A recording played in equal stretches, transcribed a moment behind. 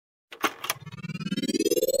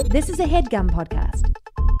This is a HeadGum podcast.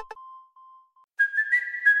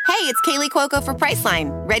 Hey, it's Kaylee Cuoco for Priceline.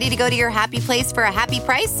 Ready to go to your happy place for a happy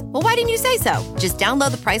price? Well, why didn't you say so? Just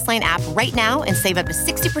download the Priceline app right now and save up to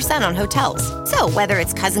 60% on hotels. So whether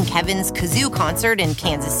it's Cousin Kevin's Kazoo Concert in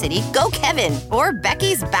Kansas City, go Kevin, or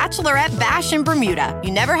Becky's Bachelorette Bash in Bermuda,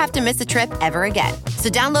 you never have to miss a trip ever again. So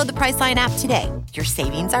download the Priceline app today. Your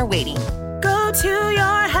savings are waiting. Go to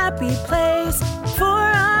your happy place for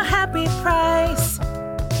a happy price.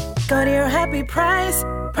 Go to your happy price,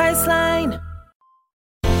 Priceline.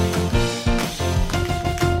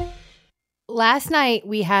 Last night,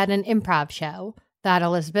 we had an improv show that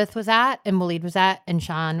Elizabeth was at, and Waleed was at, and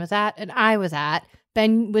Sean was at, and I was at.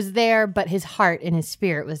 Ben was there, but his heart and his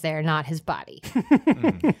spirit was there, not his body.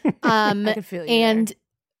 I could feel you and there.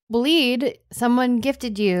 Waleed, someone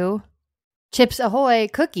gifted you Chips Ahoy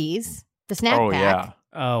cookies, the snack pack. Yeah.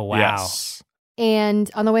 Oh, wow. Yes. And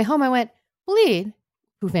on the way home, I went, Waleed,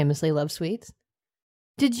 who famously loves sweets,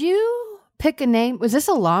 did you pick a name? Was this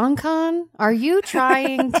a long con? Are you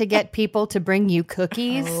trying to get people to bring you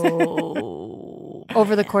cookies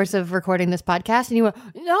over the course of recording this podcast? And you went,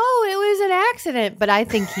 no, it was an accident. But I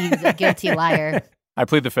think he's a guilty liar. I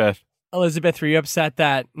plead the fifth. Elizabeth, were you upset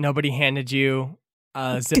that nobody handed you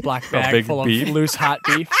a Ziploc bag big full beef? of loose hot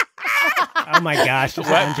beef? Oh my gosh.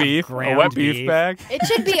 Wet beef. A wet beef bag. It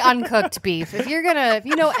should be uncooked beef. If you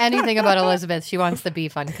know anything about Elizabeth, she wants the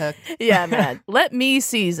beef uncooked. Yeah, man. Let me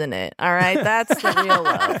season it. All right. That's the real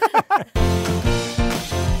love.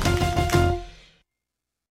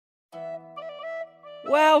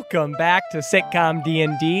 Welcome back to Sitcom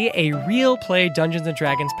D&D, a real play Dungeons &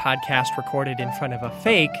 Dragons podcast recorded in front of a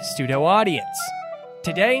fake studio audience.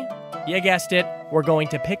 Today, you guessed it, we're going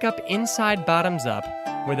to pick up inside Bottoms Up,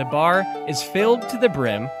 where the bar is filled to the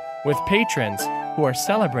brim with patrons who are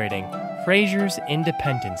celebrating Frasier's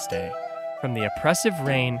Independence Day from the oppressive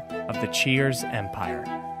reign of the Cheers Empire.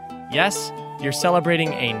 Yes, you're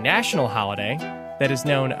celebrating a national holiday that is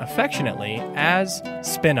known affectionately as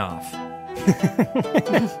Spin-Off.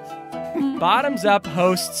 Bottoms Up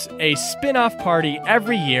hosts a spin-off party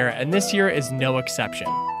every year, and this year is no exception.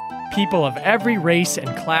 People of every race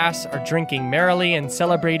and class are drinking merrily and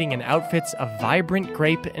celebrating in outfits of vibrant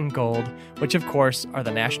grape and gold, which of course are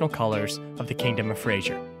the national colors of the Kingdom of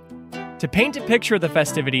Frasier. To paint a picture of the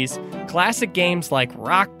festivities, classic games like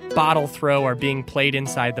rock bottle throw are being played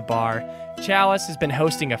inside the bar. Chalice has been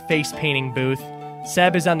hosting a face painting booth.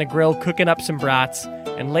 Seb is on the grill cooking up some brats,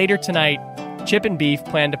 and later tonight, Chip and Beef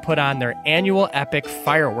plan to put on their annual epic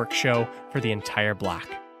fireworks show for the entire block.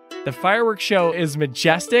 The fireworks show is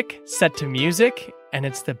majestic, set to music, and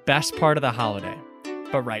it's the best part of the holiday.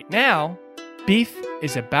 But right now, Beef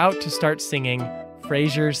is about to start singing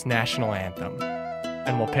Frasier's national anthem,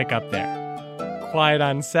 and we'll pick up there. Quiet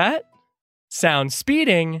on set, sound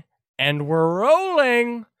speeding, and we're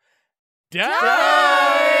rolling. Dice!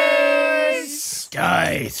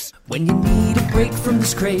 When you need a break from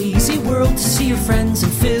this crazy world to see your friends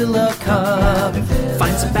and fill a cup,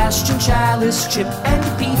 find Sebastian, Chalice, Chip,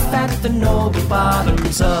 and Beef at the Noble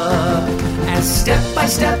Bottoms Up. As step by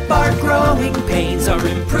step our growing pains are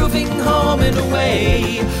improving home and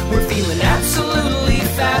away, we're feeling absolutely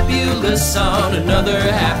fabulous on another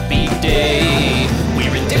happy day.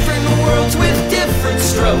 We're in different worlds with different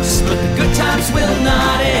strokes, but the good times will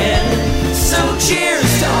not end. So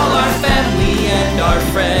cheers to all our family and our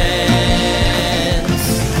friends.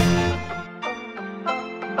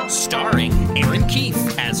 Starring Aaron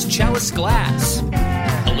Keefe as Chalice Glass,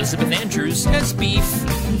 Elizabeth Andrews as Beef,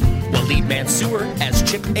 Waleed Mansour as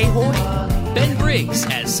Chip Ahoy, Ben Briggs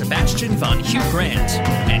as Sebastian von Hugh Grant,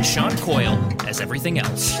 and Sean Coyle as everything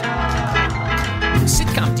else.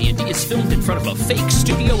 Sitcom D&D is filmed in front of a fake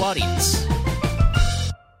studio audience.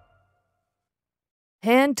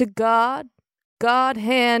 Hand to God, God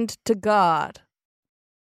hand to God.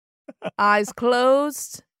 Eyes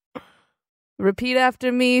closed. Repeat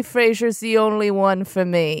after me. Frasier's the only one for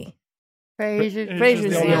me. Frasier's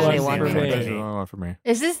the only one for Frasier's the me. only one for me.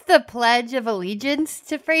 Is this the Pledge of Allegiance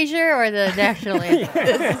to Frasier or the national anthem?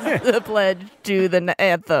 This is the pledge to the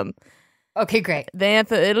anthem. Okay, great. The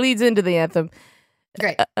anthem. It leads into the anthem.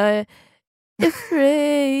 Great.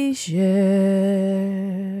 Frasier,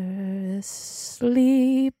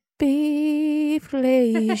 sleepy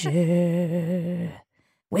Frasier.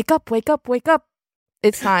 Wake up, wake up, wake up.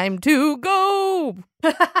 It's time to go.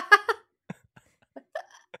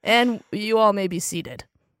 And you all may be seated.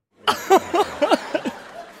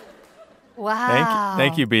 Wow.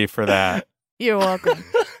 Thank you, Beef, for that. You're welcome.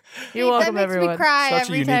 You're welcome, that makes everyone. me cry Such a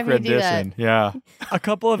every unique time you do that. rendition. Yeah. A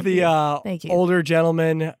couple of the Thank you. older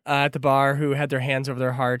gentlemen at the bar who had their hands over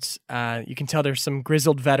their hearts. You can tell there's some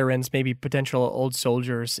grizzled veterans, maybe potential old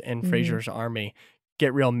soldiers in Fraser's army,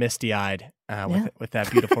 get real misty-eyed with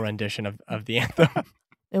that beautiful rendition of the anthem.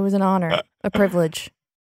 It was an honor, a privilege.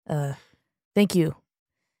 Thank you,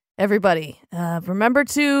 everybody. Remember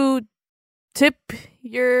to tip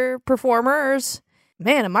your performers.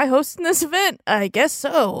 Man, am I hosting this event? I guess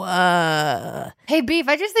so. Hey, Beef,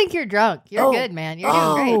 I just think you're drunk. You're good, man. You're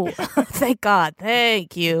doing great. Thank God.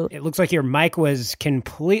 Thank you. It looks like your mic was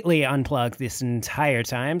completely unplugged this entire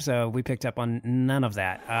time, so we picked up on none of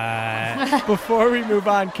that. Before we move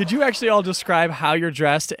on, could you actually all describe how you're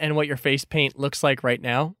dressed and what your face paint looks like right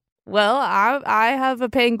now? Well, I have a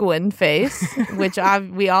penguin face, which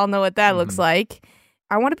we all know what that looks like.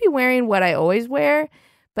 I want to be wearing what I always wear,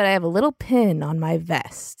 but I have a little pin on my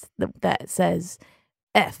vest that says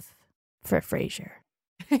F for Frasier.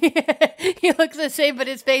 He looks the same, but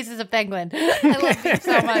his face is a penguin. I love him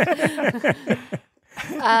so much.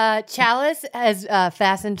 Chalice has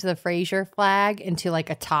fastened to the Frasier flag into like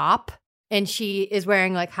a top, and she is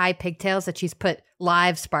wearing like high pigtails that she's put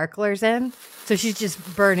live sparklers in. So she's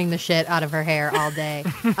just burning the shit out of her hair all day.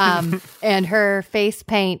 And her face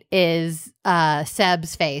paint is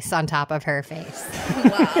Seb's face on top of her face.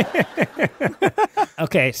 Wow.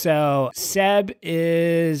 Okay, so Seb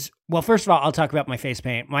is... Well, first of all, I'll talk about my face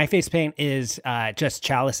paint. My face paint is just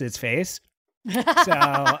Chalice's face. So,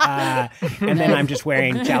 and then I'm just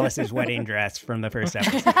wearing Chalice's wedding dress from the first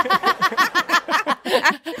episode.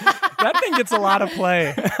 That thing gets a lot of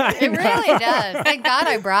play. It really does. Thank God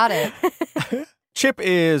I brought it. Chip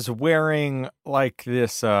is wearing like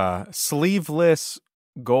this sleeveless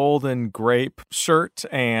golden grape shirt,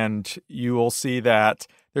 and you will see that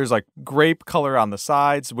there's like grape color on the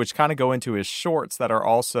sides, which kind of go into his shorts that are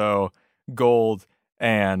also gold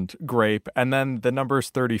and grape. And then the numbers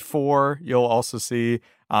 34, you'll also see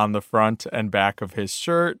on the front and back of his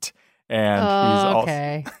shirt.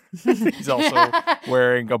 And he's also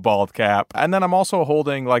wearing a bald cap. And then I'm also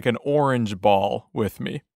holding like an orange ball with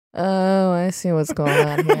me. Oh, I see what's going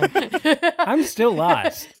on here. I'm still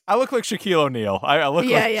lost. I look like Shaquille O'Neal. I look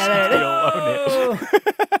like Shaquille O'Neal.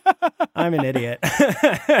 I'm an idiot.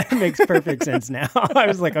 It makes perfect sense now. I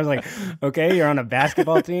was like, okay, you're on a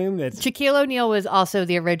basketball team. That's Shaquille O'Neal was also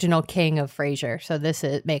the original king of Frasier, so this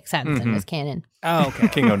makes sense in this canon. oh, okay.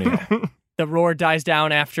 King O'Neal. The roar dies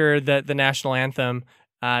down after the national anthem.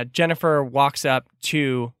 Jennifer walks up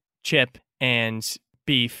to Chip and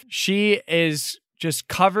Beef. She is just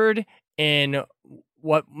covered in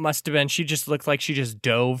what must have been, she just looked like she just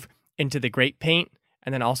dove into the grape paint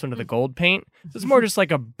and then also into the gold paint. So it's more just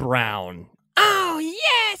like a brown. Oh,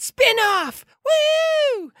 yeah, spin-off!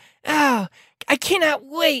 Woo! Oh, I cannot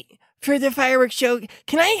wait for the fireworks show.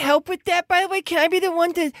 Can I help with that, by the way? Can I be the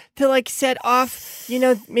one to like set off,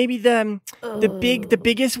 maybe the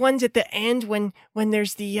biggest ones at the end when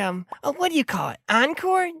there's the what do you call it?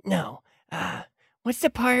 Encore? No. What's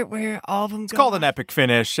the part where all of them It's called an epic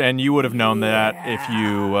finish, and you would have known that if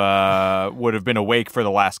you would have been awake for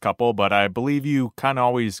the last couple, but I believe you kind of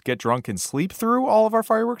always get drunk and sleep through all of our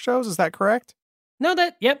fireworks shows. Is that correct? No,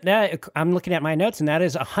 I'm looking at my notes, and that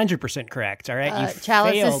is 100% correct. All right,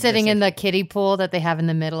 Chalice is sitting in the kiddie pool that they have in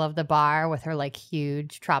the middle of the bar with her like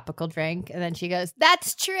huge tropical drink, and then she goes,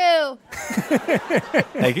 "That's true."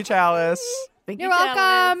 Thank you, Chalice. You're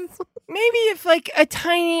welcome. Maybe if like a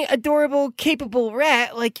tiny, adorable, capable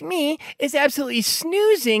rat like me is absolutely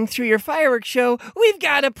snoozing through your fireworks show, we've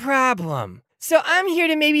got a problem. So I'm here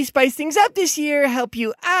to maybe spice things up this year, help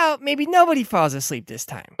you out. Maybe nobody falls asleep this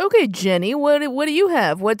time. Okay, Jenny, what do you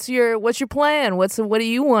have? What's your plan? What do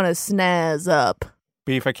you want to snazz up?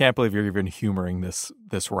 Beef, I can't believe you're even humoring this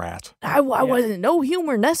rat. I wasn't no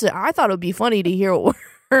humor necessary. I thought it would be funny to hear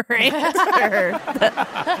her answer.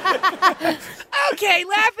 Okay,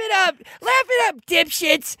 laugh it up,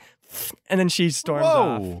 dipshits. And then she storms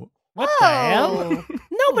off. What the hell?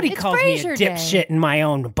 Nobody It's calls me a Frasier Day. dipshit in my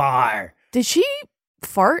own bar. Did she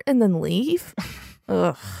fart and then leave?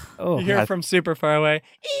 Ugh. Oh, You hear from super far away.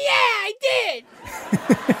 Yeah, I did.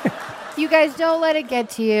 You guys don't let it get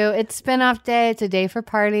to you. It's spin-off day. It's a day for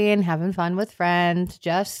partying, having fun with friends.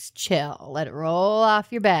 Just chill. Let it roll off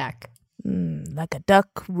your back. Like a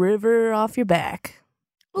duck river off your back.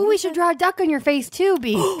 Oh, we should draw a duck on your face too,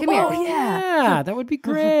 B. Come here. Oh, yeah, that would be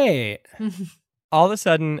great. All of a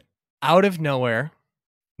sudden, out of nowhere,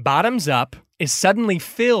 bottoms up is suddenly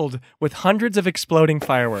filled with hundreds of exploding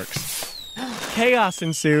fireworks. Chaos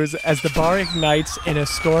ensues as the bar ignites in a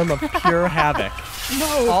storm of pure havoc.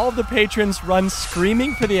 All of the patrons run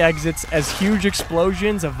screaming for the exits as huge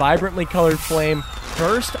explosions of vibrantly colored flame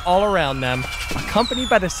burst all around them, accompanied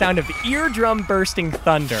by the sound of eardrum-bursting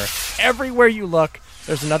thunder. Everywhere you look,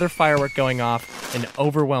 there's another firework going off and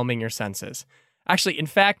overwhelming your senses. Actually, in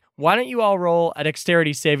fact, why don't you all roll a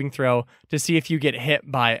dexterity saving throw to see if you get hit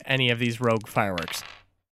by any of these rogue fireworks?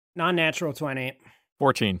 Non-natural 20.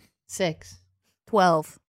 14. 6.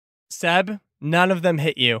 12. Seb, none of them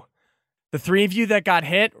hit you. The three of you that got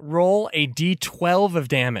hit, roll a d12 of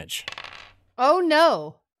damage. Oh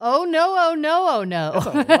no. Oh no, oh no, oh no.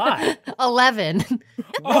 That's a lot. 11.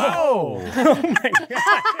 Whoa! Oh my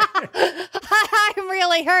God. I'm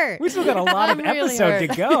really hurt. We still got a lot of I'm really episode to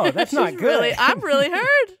hurt. go. That's not good. I'm really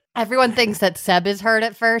hurt. Everyone thinks that Seb is hurt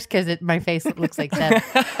at first because my face looks like Seb.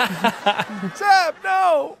 Seb,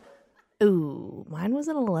 no! Ooh, mine was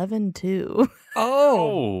an 11 too.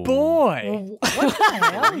 Oh, boy. What the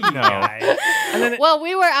hell, you guys? And then Well,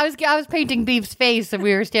 I was painting Beef's face and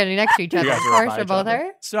we were standing next to each other. guys Of were all course, by we're each both other.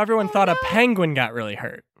 hurt. so everyone thought a penguin got really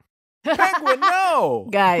hurt. Penguin, no!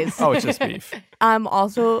 Guys, Oh, it's just beef. I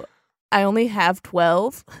only have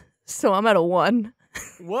 12, so I'm at a 1.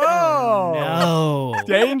 Whoa! No.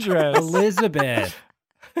 Dangerous. Elizabeth.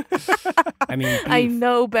 I mean, I beef.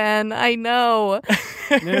 know, Ben. I know.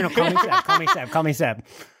 No. Call me Seb.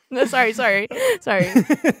 No, sorry.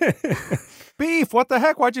 Beef, what the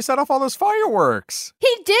heck? Why'd you set off all those fireworks? He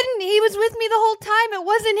didn't. He was with me the whole time. It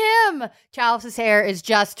wasn't him. Chalice's hair is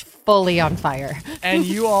just fully on fire. And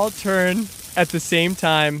you all turn at the same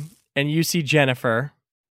time, and you see Jennifer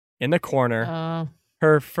in the corner,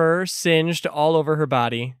 her fur singed all over her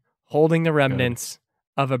body, holding the remnants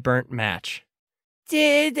of a burnt match.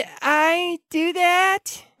 Did I do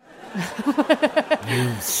that?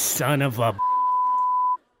 You son of a...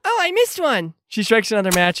 Oh, I missed one. She strikes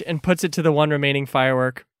another match and puts it to the one remaining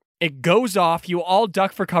firework. It goes off. You all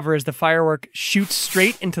duck for cover as the firework shoots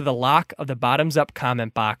straight into the lock of the bottoms-up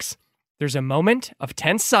comment box. There's a moment of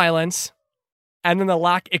tense silence, and then the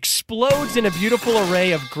lock explodes in a beautiful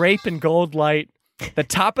array of grape and gold light. The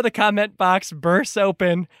top of the comment box bursts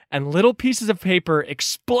open, and little pieces of paper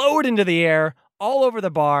explode into the air all over the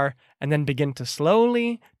bar, and then begin to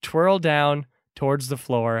slowly twirl down towards the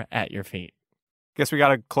floor at your feet. Guess we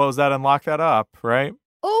gotta close that and lock that up, right?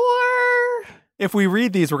 Or If we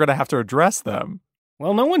read these, we're gonna have to address them.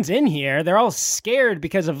 Well, no one's in here. They're all scared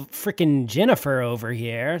because of frickin' Jennifer over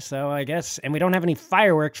here. So I guess, and we don't have any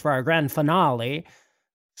fireworks for our grand finale.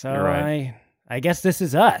 So You're right. I guess this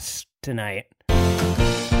is us tonight.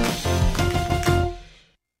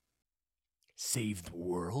 Save the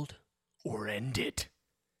world or end it.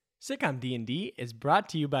 Sitcom D&D is brought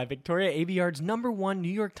to you by Victoria Aveyard's #1 New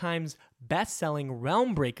York Times best-selling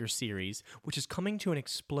Realmbreaker series, which is coming to an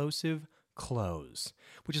explosive close,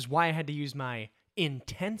 which is why I had to use my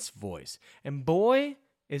intense voice. And boy,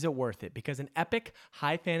 is it worth it, because an epic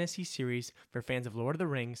high fantasy series for fans of Lord of the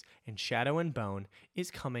Rings and Shadow and Bone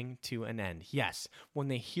is coming to an end. Yes, when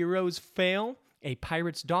the heroes fail, a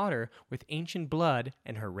pirate's daughter with ancient blood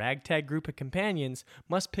and her ragtag group of companions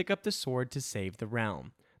must pick up the sword to save the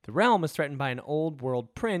realm. The realm is threatened by an old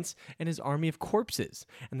world prince and his army of corpses,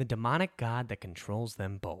 and the demonic god that controls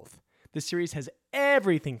them both. This series has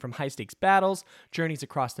everything from high-stakes battles, journeys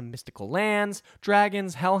across the mystical lands,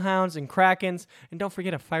 dragons, hellhounds, and krakens, and don't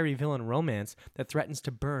forget a fiery villain romance that threatens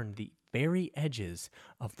to burn the very edges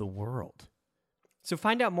of the world. So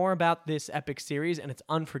find out more about this epic series and its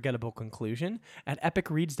unforgettable conclusion at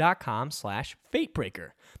epicreads.com/fatebreaker.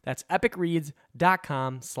 That's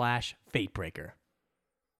epicreads.com/fatebreaker.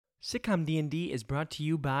 Sitcom D&D is brought to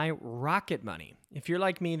you by Rocket Money. If you're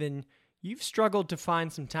like me, then you've struggled to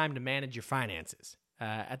find some time to manage your finances.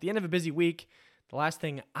 At the end of a busy week, the last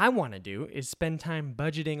thing I want to do is spend time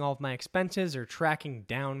budgeting all of my expenses or tracking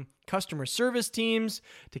down customer service teams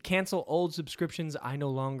to cancel old subscriptions I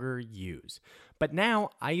no longer use. But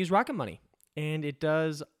now I use Rocket Money, and it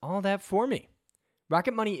does all that for me.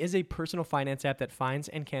 Rocket Money is a personal finance app that finds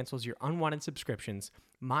and cancels your unwanted subscriptions,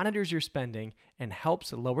 monitors your spending, and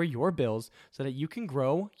helps lower your bills so that you can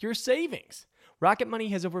grow your savings. Rocket Money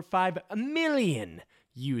has over 5 million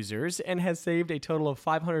users and has saved a total of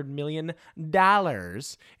 $500 million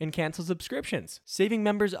in canceled subscriptions, saving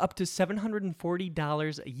members up to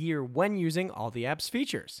 $740 a year when using all the app's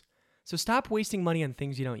features. So stop wasting money on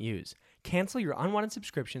things you don't use. Cancel your unwanted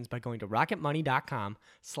subscriptions by going to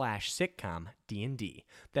rocketmoney.com/sitcomdnd.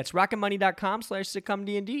 That's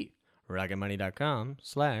rocketmoney.com/sitcomdnd.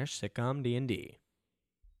 rocketmoney.com/sitcomdnd.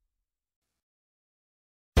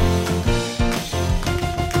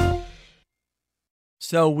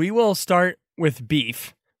 So we will start with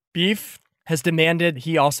Beef. Beef has demanded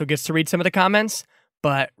he also gets to read some of the comments,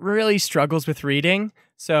 but really struggles with reading.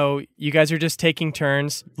 So you guys are just taking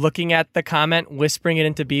turns looking at the comment, whispering it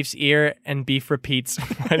into Beef's ear, and Beef repeats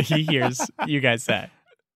what he hears you guys say.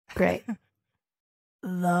 Great.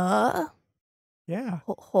 The Yeah.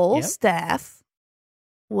 whole Yep. staff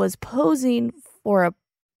was posing for a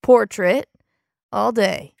portrait all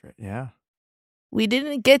day. Yeah. We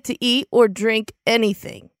didn't get to eat or drink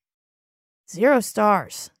anything. 0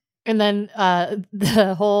 stars. And then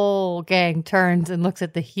the whole gang turns and looks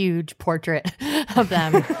at the huge portrait of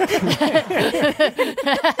them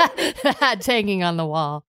that's hanging on the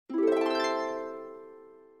wall.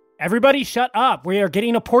 Everybody shut up. We are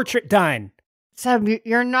getting a portrait done. Seb,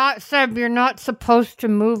 you're not supposed to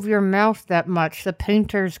move your mouth that much. The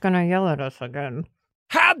painter's gonna yell at us again.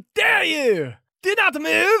 How dare you! Do not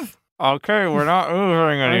move! Okay, we're not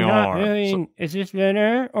moving I'm anymore. not moving. Is this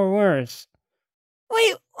better or worse?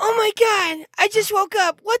 Wait, oh my god, I just woke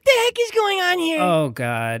up. What the heck is going on here? Oh,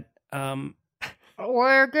 God.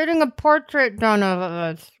 We're getting a portrait done of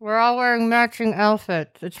us. We're all wearing matching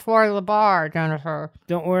outfits. It's for the bar, Jennifer.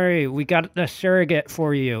 Don't worry. We got the surrogate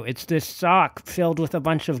for you. It's this sock filled with a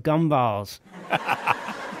bunch of gumballs.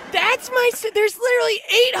 That's there's literally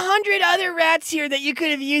 800 other rats here that you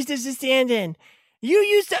could have used as a stand-in. You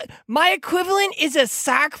used my equivalent is a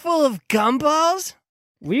sock full of gumballs?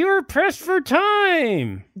 We were pressed for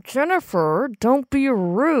time. Jennifer, don't be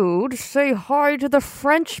rude. Say hi to the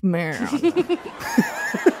Frenchman.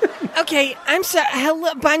 Okay, I'm sorry.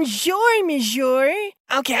 Hello, bonjour, monsieur.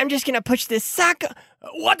 Okay, I'm just gonna push this sock.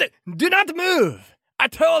 What? Do not move! I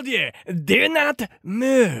told you, do not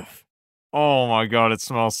move. Oh my god, it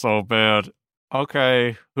smells so bad.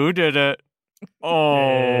 Okay, who did it? Oh.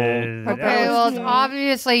 Okay, well, it's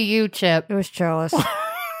obviously you, Chip. It was Chalice.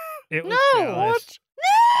 It was No, Chalice.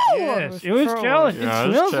 No! Yes, it was Chalice. Yeah, It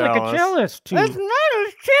it's smells like a Chalice. Chalice, too. It's not. It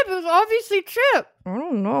was Chip. It was obviously Chip. I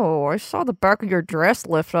don't know. I saw the back of your dress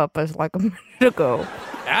lift up as like a minute ago.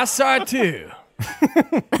 I saw it too.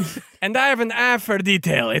 And I have an eye for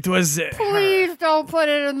detail. It was... Please don't put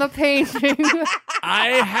it in the painting. I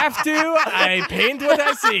have to. I paint what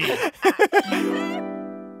I see.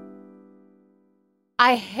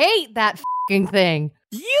 I hate that f***ing thing.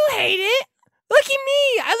 You hate it? Look at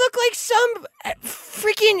me. I look like some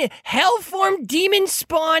freaking hell-formed demon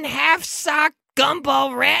spawn half-sock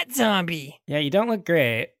gumball rat zombie. Yeah, you don't look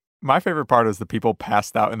great. My favorite part is the people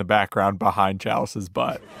passed out in the background behind Chalice's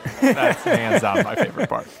butt. That's hands down my favorite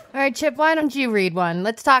part. All right, Chip, why don't you read one?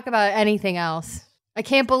 Let's talk about anything else. I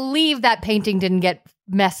can't believe that painting didn't get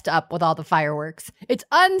messed up with all the fireworks. It's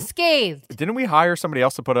unscathed. Didn't we hire somebody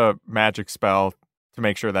else to put a magic spell to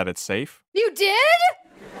make sure that it's safe? You did?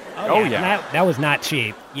 Oh, yeah. That was not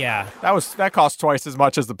cheap. Yeah. That cost twice as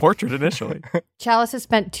much as the portrait initially. Chalice has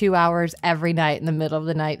spent 2 hours every night in the middle of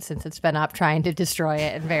the night since it's been up trying to destroy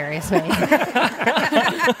it in various ways.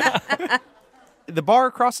 The bar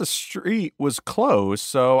across the street was closed,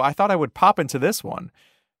 so I thought I would pop into this one.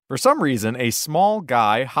 For some reason, a small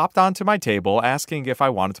guy hopped onto my table asking if I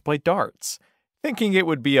wanted to play darts. Thinking it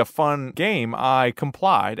would be a fun game, I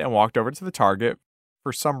complied and walked over to the target.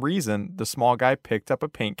 For some reason, the small guy picked up a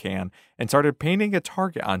paint can and started painting a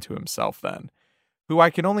target onto himself then, who I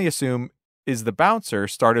can only assume is the bouncer,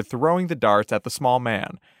 started throwing the darts at the small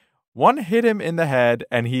man. One hit him in the head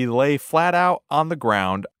and he lay flat out on the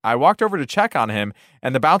ground. I walked over to check on him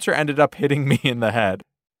and the bouncer ended up hitting me in the head.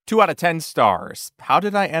 2 out of 10 stars. How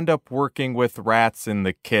did I end up working with rats in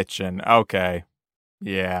the kitchen? Okay.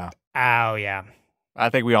 Yeah. Oh, yeah. I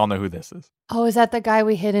think we all know who this is. Oh, is that the guy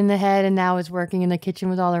we hit in the head and now is working in the kitchen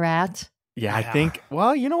with all the rats? Yeah, I think,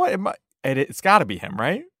 well, you know what? It's got to be him,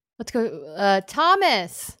 right? Let's go.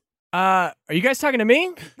 Thomas. Are you guys talking to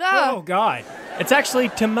me? Oh, God. It's actually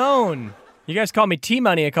Timon. You guys called me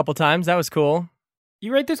T-Money a couple times. That was cool.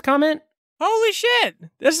 You write this comment? Holy shit!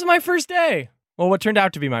 This is my first day. Well, what turned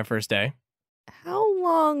out to be my first day. How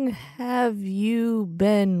long have you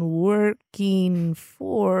been working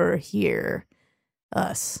for here?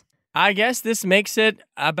 Us. I guess this makes it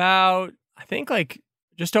about, I think, like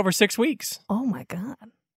just over 6 weeks. Oh my God.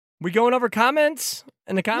 We going over comments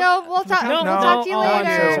in the comments? No, we'll talk. We'll talk to you later.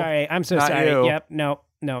 I'm so sorry. I'm so Not sorry. you. Yep. No.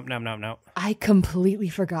 I completely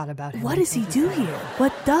forgot about him. What does he do here?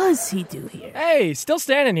 What does he do here? Hey, still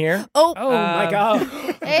standing here. Oh, Oh, my God.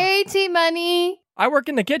 Hey, T-Money. I work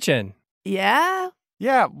in the kitchen. yeah?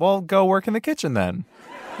 Yeah, well, go work in the kitchen then.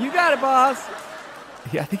 You got it, boss.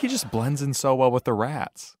 Yeah, I think he just blends in so well with the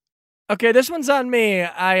rats. Okay, this one's on me.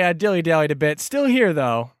 I dilly-dallied a bit. Still here,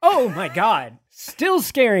 though. Oh, my God. Still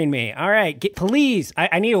scaring me. All right, please.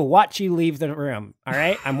 I need to watch you leave the room. All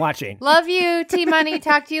right, I'm watching. Love you, T-Money.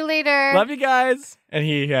 Talk to you later. Love you guys. And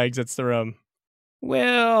he exits the room.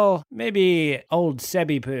 Well, maybe old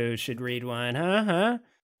Sebby Poo should read one, huh?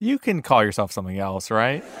 You can call yourself something else,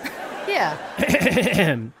 right? Yeah.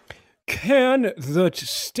 Can the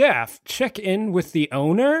staff check in with the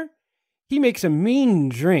owner? He makes a mean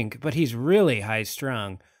drink, but he's really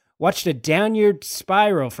high-strung. Watched a downward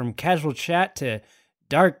spiral from casual chat to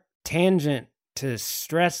dark tangent to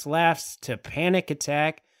stress laughs to panic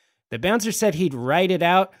attack. The bouncer said he'd write it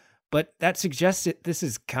out, but that suggests that this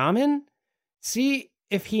is common? See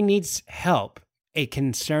if he needs help. A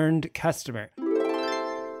concerned customer.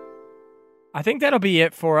 I think that'll be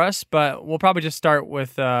it for us, but we'll probably just start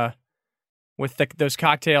with those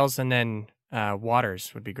cocktails, and then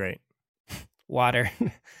waters would be great. Water.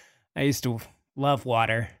 I used to love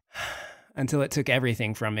water until it took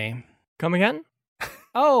everything from me. Come again?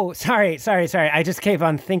 Oh, sorry. I just kept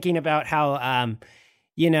on thinking about how,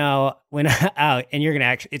 when and you're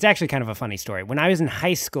gonna it's actually kind of a funny story. When I was in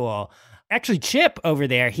high school, actually Chip over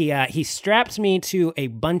there, he strapped me to a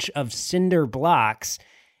bunch of cinder blocks,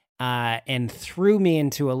 and threw me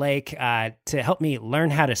into a lake to help me learn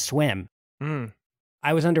how to swim.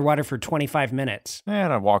 I was underwater for 25 minutes.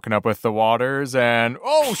 And I'm walking up with the waters, and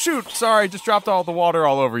oh shoot! Sorry, just dropped all the water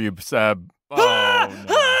all over you, Seb. Oh, no.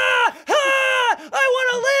 I want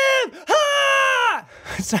to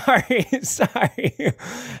live! Sorry.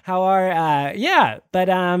 How are? Anything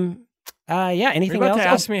You're about else? to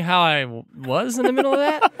ask me how I was in the middle of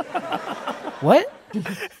that? What?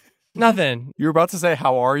 Nothing. You were about to say,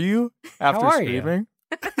 "How are you?" After How are you? screaming.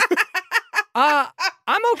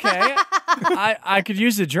 I'm okay. I could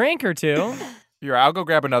use a drink or two. Here, I'll go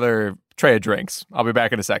grab another tray of drinks. I'll be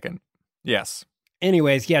back in a second. Yes.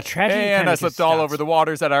 Anyways, yeah, tragedy. And I slipped all over the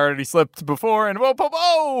waters that I already slipped before. And whoa! I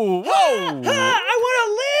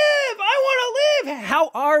want to live.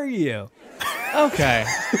 How are you? Okay.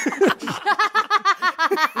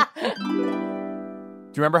 Do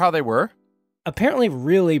you remember how they were? Apparently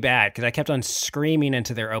really bad, because I kept on screaming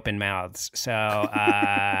into their open mouths. So,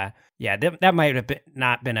 that might have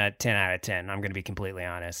not been a 10 out of 10. I'm going to be completely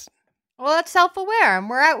honest. Well, that's self-aware. And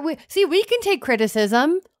we can take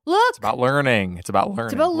criticism. Look. It's about learning. It's about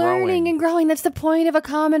learning and growing. That's the point of a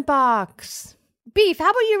comment box. Beef,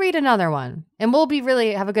 how about you read another one? And we'll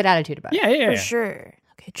have a good attitude about it. For sure.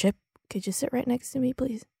 Okay, Chip, could you sit right next to me,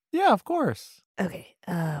 please? Yeah, of course. Okay,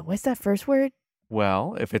 what's that first word?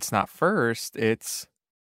 Well, if it's not first, it's...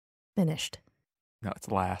 Finished. No, it's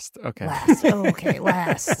last. Okay. Last. Okay,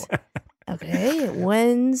 last. Okay,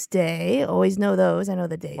 Wednesday. Always know those. I know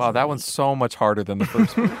the days. Wow, that one's so much harder than the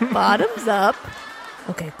first one. Bottoms up.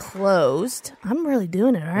 Okay, closed. I'm really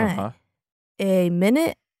doing it, aren't I? A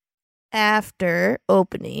minute after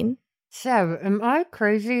opening. Seb, am I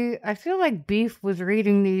crazy? I feel like Beef was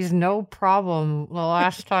reading these no problem the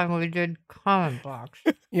last time we did comment box.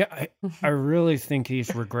 Yeah, I really think he's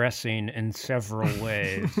regressing in several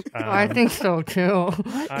ways. I think so, too.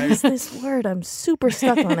 What is this word? I'm super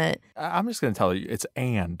stuck on it. I'm just going to tell you, it's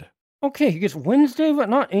and. Okay, he gets Wednesday, but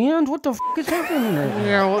not and? What the is happening there?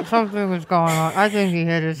 Yeah, something was going on. I think he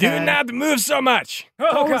hit his Do head. not move so much.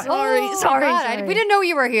 Oh, God. Sorry. God, we didn't know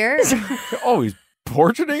you were here. Oh, he's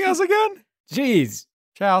portraiting us again? Jeez.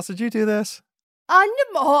 Charles, did you do this?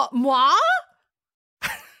 Moi?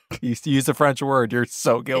 You used a French word. You're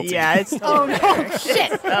so guilty. Yeah, it's so no,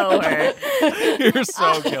 shit. so hurt. You're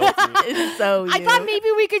so guilty. It's so I thought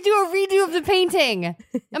maybe we could do a redo of the painting.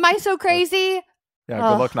 Am I so crazy? Yeah,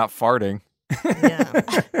 good luck not farting. Yeah.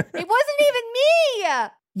 It wasn't even me.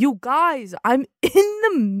 You guys, I'm in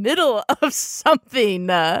the middle of something.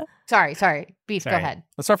 Sorry. Beef, go ahead.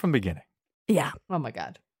 Let's start from the beginning. Yeah. Oh, my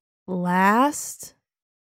God. Last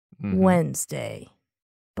Wednesday,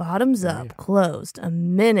 bottoms up, closed a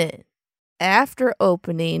minute after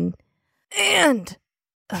opening, and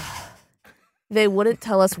they wouldn't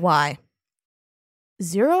tell us why.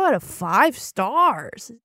 0 out of 5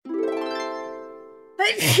 stars.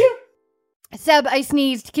 Seb, I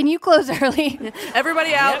sneezed. Can you close early?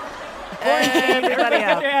 Everybody out. Everybody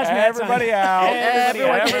out. Everybody out.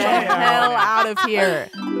 Everyone get the hell out of here.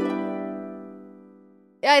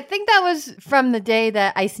 I think that was from the day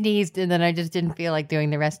that I sneezed and then I just didn't feel like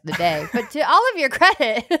doing the rest of the day. But to all of your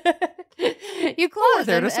credit, you closed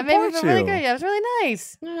there to and made me feel really support you. good. Yeah, it was really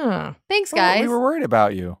nice. Yeah. Thanks, Well, guys. we were worried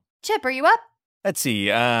about you. Chip, are you up? Let's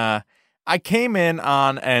see. I came in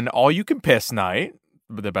on an all-you-can-piss night,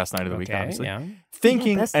 the best night of the week, obviously,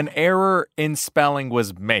 thinking an error in spelling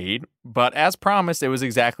was made, but as promised, it was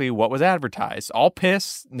exactly what was advertised. All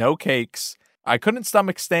piss, no cakes. I couldn't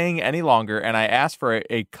stomach staying any longer, and I asked for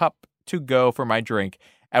a cup to go for my drink,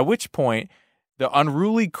 at which point the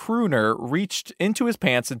unruly crooner reached into his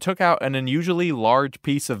pants and took out an unusually large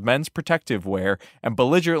piece of men's protective wear and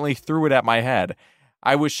belligerently threw it at my head.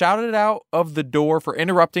 I was shouted out of the door for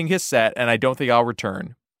interrupting his set, and I don't think I'll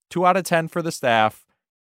return. 2 out of 10 for the staff,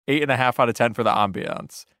 8.5 out of 10 for the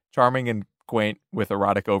ambiance. Charming and quaint with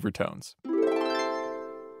erotic overtones.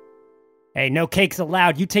 Hey, no cakes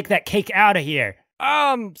allowed. You take that cake out of here.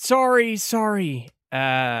 Sorry.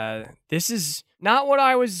 This is not what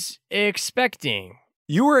I was expecting.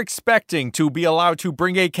 You were expecting to be allowed to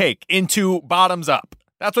bring a cake into bottoms up.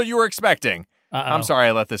 That's what you were expecting. Uh-oh. I'm sorry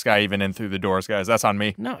I let this guy even in through the doors, guys. That's on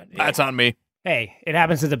me. No, That's on me. Hey, it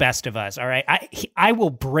happens to the best of us, all right? I will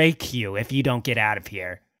break you if you don't get out of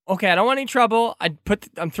here. Okay, I don't want any trouble.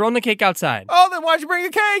 I'm throwing the cake outside. Oh, then why'd you bring a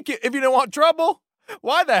cake if you didn't want trouble?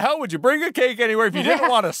 Why the hell would you bring a cake anywhere if you didn't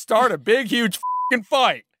want to start a big, huge f***ing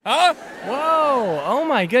fight? Huh? Whoa! Oh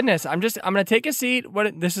my goodness! I'm gonna take a seat.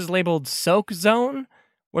 This is labeled soak zone.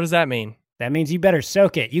 What does that mean? That means you better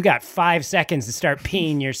soak it. You got 5 seconds to start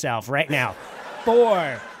peeing yourself right now.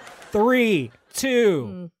 4, 3,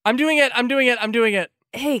 2. I'm doing it.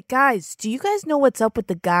 Hey, guys, do you guys know what's up with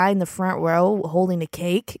the guy in the front row holding a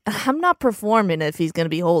cake? I'm not performing if he's going to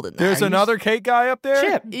be holding that. There's another cake guy up there?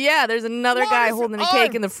 Chip. Yeah, there's another guy holding a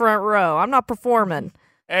cake in the front row. I'm not performing.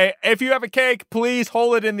 Hey, if you have a cake, please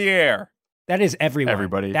hold it in the air. That is everyone.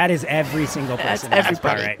 Everybody. That is every single person That's in this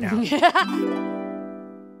bar right now.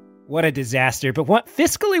 What a disaster. But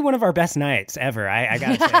fiscally one of our best nights ever, I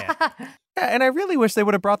got to say it. Yeah, and I really wish they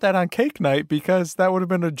would have brought that on cake night because that would have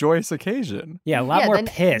been a joyous occasion. Yeah, a lot more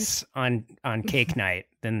piss on cake night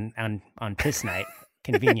than on piss night,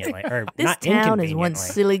 conveniently. Or This not town is one inconveniently.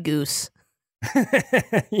 silly goose.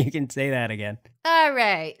 You can say that again. All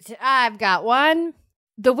right, I've got one.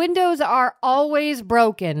 The windows are always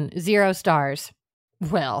broken. 0 stars.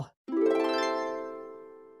 Well.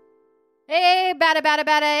 Hey, bada, bada,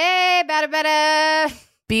 bada. Hey, bada, bada.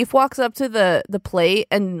 Beef walks up to the plate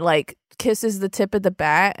and like kisses the tip of the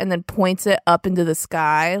bat and then points it up into the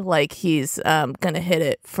sky like he's gonna hit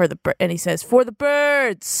it for the and he says, "For the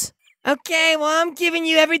birds." Okay, well, I'm giving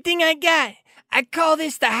you everything I got. I call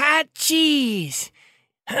this the hot cheese.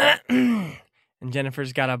 And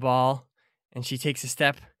Jennifer's got a ball, and she takes a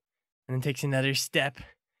step, and then takes another step,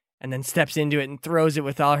 and then steps into it and throws it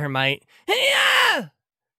with all her might. Yeah!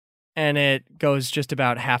 And it goes just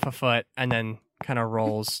about half a foot, and then kind of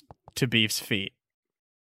rolls to Beef's feet.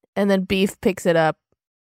 And then Beef picks it up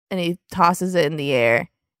and he tosses it in the air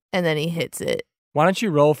and then he hits it. Why don't you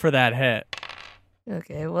roll for that hit?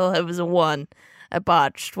 Okay, well, it was a 1. I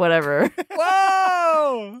botched, whatever.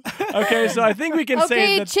 Whoa! Okay, so I think we can say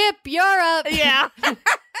Okay, that. Chip, you're up. Yeah.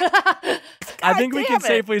 I think we can damn it.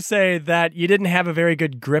 safely say that you didn't have a very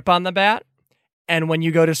good grip on the bat, and when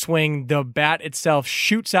you go to swing, the bat itself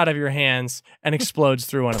shoots out of your hands and explodes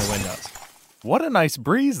through one of the windows. What a nice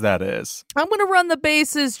breeze that is. I'm going to run the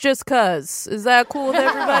bases just cuz. Is that cool with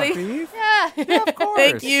everybody? Beef? Yeah. Yeah, of course.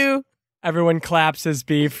 Thank you. Everyone claps as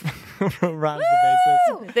Beef runs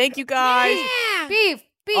the bases. Thank you, guys. Beef.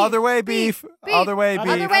 Other way, beef. Other way, beef.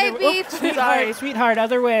 Other way, beef. Sweetheart,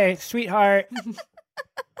 other way, sweetheart.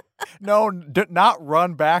 No, not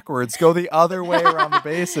run backwards. Go the other way around the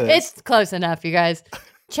bases. It's close enough, you guys.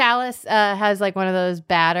 Chalice has like one of those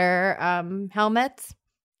batter helmets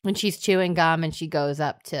when she's chewing gum and she goes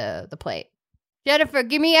up to the plate. Jennifer,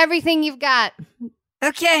 give me everything you've got.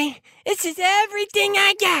 Okay, this is everything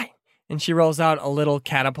I got. And she rolls out a little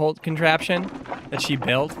catapult contraption that she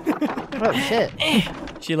built. Oh, shit.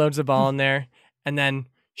 She loads a ball in there, and then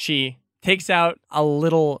she takes out a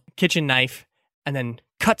little kitchen knife and then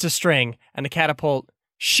cuts a string, and the catapult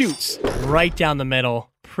shoots right down the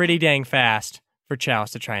middle pretty dang fast for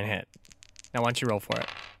Chalice to try and hit. Now, why don't you roll for it?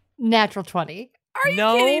 Natural 20. Are you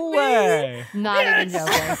No kidding me? way. Not even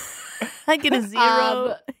joking. I get a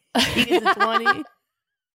 0. He gets a 20.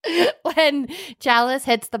 When Chalice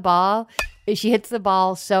hits the ball, she hits the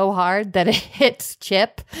ball so hard that it hits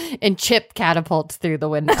Chip, and Chip catapults through the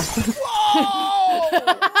window.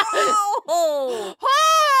 Oh!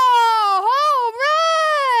 Home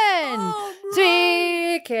run!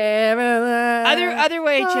 Sweet Caroline. Other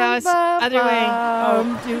way, Chalice. Other way.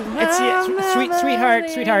 It's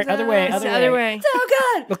sweetheart, other way, It's the other way. So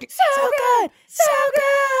good. Look, So good. So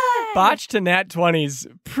good. Botch to nat 20's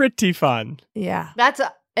pretty fun. Yeah.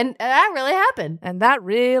 And that really happened. And that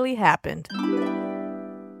really happened.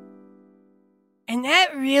 And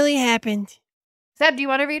that really happened. Seb, do you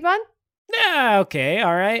want to read one? Yeah, okay,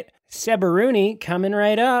 all right. Sebaruni coming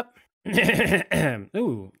right up.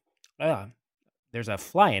 Ooh, there's a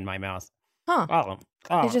fly in my mouth. Huh.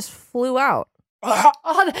 Oh. It just flew out.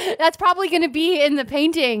 Oh, that's probably going to be in the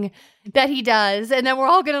painting that he does, and then we're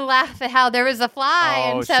all going to laugh at how there was a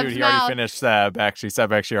fly in Seb's he mouth. already finished Seb. Actually,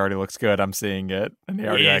 Seb actually already looks good. I'm seeing it. And he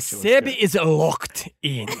already Yes, actually Seb looks good. is locked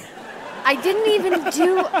in. I didn't even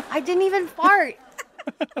fart.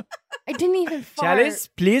 I didn't even fart. Chalice,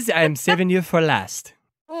 please, I am saving you for last.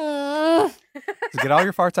 Ugh. So get all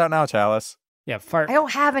your farts out now, Chalice. Yeah, fart. I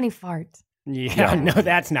don't have any farts. Yeah, no,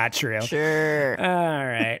 that's not true. Sure. All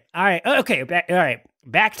right. Okay. All right.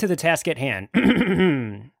 Back to the task at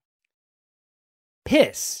hand.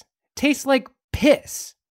 Piss. Tastes like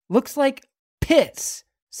piss. Looks like piss.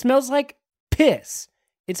 Smells like piss.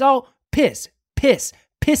 It's all piss,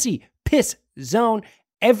 pissy, piss zone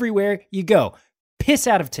everywhere you go. Piss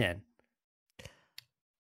out of 10.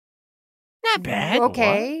 Not bad.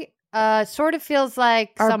 Okay. Sort of feels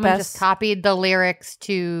like Our someone best- just copied the lyrics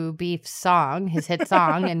to Beef's song, his hit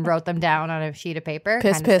song, and wrote them down on a sheet of paper.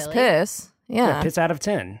 Piss, Kinda piss, silly. piss. Yeah. Piss out of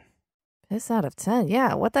 10. Piss out of 10.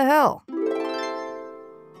 Yeah, what the hell?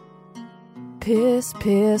 Piss,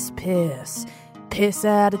 piss, piss. Piss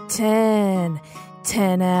out of 10.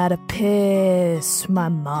 10 out of piss. My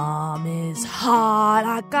mom is hot.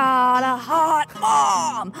 I got a hot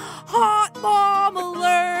mom. Hot mom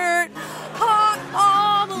alert. Hot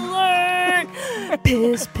mom alert.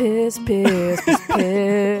 Piss, piss, piss, piss,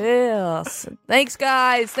 piss. Thanks,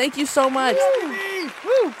 guys. Thank you so much.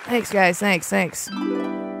 Thanks, guys. Thanks.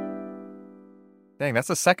 Dang, that's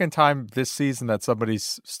the second time this season that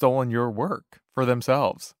somebody's stolen your work for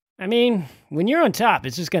themselves. I mean, when you're on top,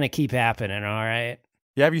 it's just going to keep happening, all right?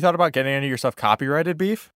 Yeah, have you thought about getting any of your stuff copyrighted,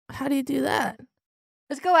 Beef? How do you do that?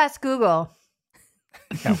 Let's go ask Google.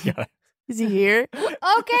 Yeah, we gotta- Is he here?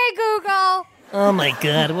 Okay, Google. Oh my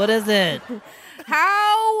god, what is it?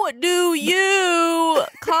 How do you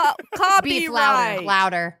Beef copyright?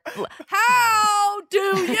 louder. How do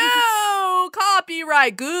you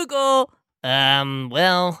copyright Google?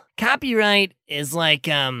 Well, copyright is like,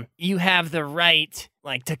 you have the right,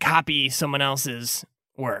 like, to copy someone else's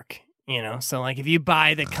work, you know? So, like, if you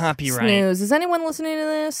buy the copyright. Snooze. Is anyone listening to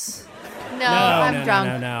this? No, I'm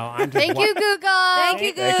drunk. No. I'm just Thank you, Google. Thank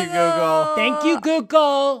you, Google. Thank you, Google. Thank you,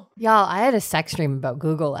 Google. Y'all, I had a sex dream about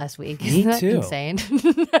Google last week. Me Isn't that too. insane?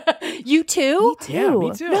 You too? Yeah,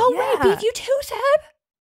 me too. No Yeah. way, Beef, you too, Seb?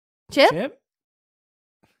 Chip? Chip?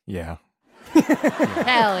 Yeah.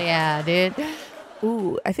 Hell yeah, dude.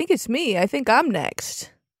 Ooh, I think it's me. I think I'm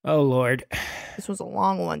next. Oh, Lord. This was a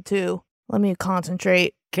long one, too. Let me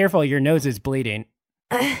concentrate. Careful, your nose is bleeding.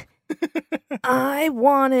 I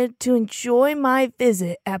wanted to enjoy my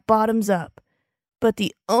visit at Bottoms Up, but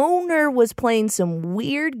the owner was playing some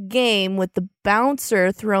weird game with the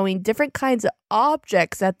bouncer, throwing different kinds of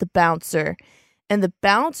objects at the bouncer. And the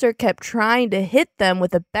bouncer kept trying to hit them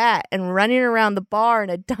with a bat and running around the bar in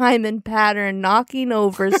a diamond pattern, knocking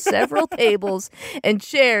over several tables and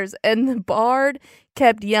chairs. And the bard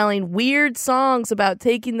kept yelling weird songs about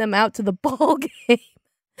taking them out to the ball game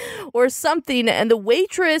or something. And the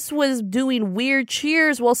waitress was doing weird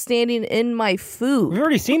cheers while standing in my food. We've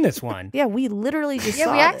already seen this one. Yeah, we literally just Yeah,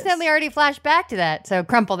 saw we accidentally already flashed back to that. So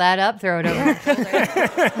crumple that up, throw it over.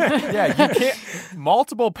 Yeah, you can't.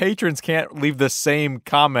 Multiple patrons can't leave the same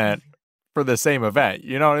comment for the same event.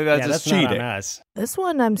 You know, that's just that's cheating. not on us. This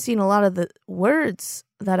one, I'm seeing a lot of the words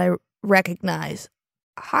that I recognize.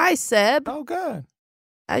 Hi, Seb. Oh, good.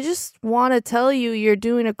 I just want to tell you you're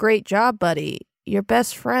doing a great job, buddy. Your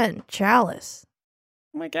best friend, Chalice.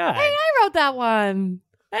 Oh, my God. Hey, I wrote that one.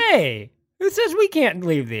 Hey, who says we can't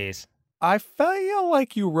leave these? I feel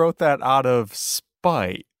like you wrote that out of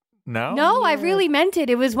spite. No? No, I really meant it.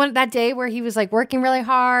 It was that day where he was like working really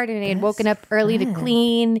hard and he had woken up early to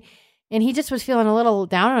clean and he just was feeling a little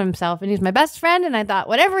down on himself and he's my best friend and I thought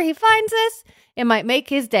whatever he finds this, it might make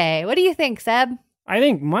his day. What do you think, Seb? I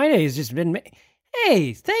think my day has just been...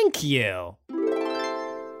 Hey, thank you.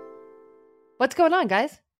 What's going on,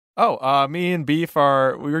 guys? Oh, me and Beef we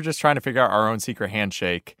were just trying to figure out our own secret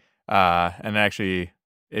handshake. And actually,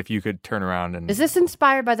 if you could turn around and... Is this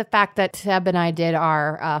inspired by the fact that Seb and I did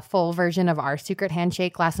our full version of our secret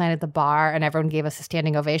handshake last night at the bar and everyone gave us a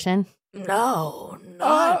standing ovation? No,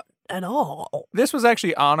 not at all. This was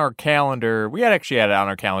actually on our calendar. We had it on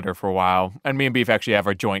our calendar for a while. And me and Beef actually have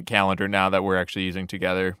our joint calendar now that we're actually using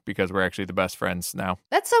together because we're actually the best friends now.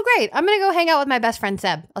 That's so great. I'm going to go hang out with my best friend,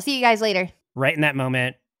 Seb. I'll see you guys later. Right in that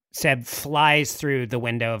moment, Seb flies through the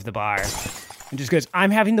window of the bar and just goes,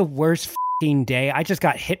 I'm having the worst f***ing day. I just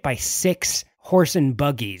got hit by 6 horse and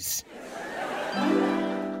buggies.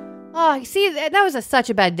 Oh, see, that was such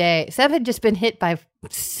a bad day. Seb had just been hit by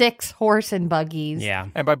 6 horse and buggies. Yeah.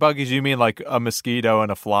 And by buggies, you mean like a mosquito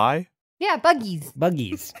and a fly? Yeah, buggies.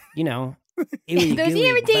 Buggies, you know. Ewy, Those gooey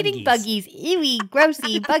irritating buggies. Ewy,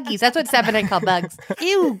 grossy buggies. That's what Seb and I call bugs.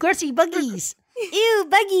 Ew, grossy buggies. Ew,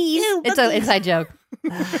 buggies. It's an inside joke.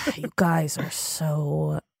 You guys are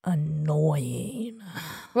so annoying.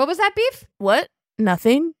 What was that, Beef? What?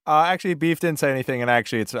 Nothing? Actually, Beef didn't say anything, and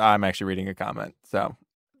actually, I'm actually reading a comment. So,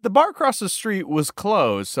 the bar across the street was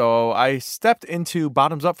closed, so I stepped into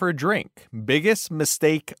Bottoms Up for a drink. Biggest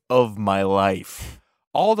mistake of my life.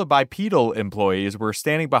 All the bipedal employees were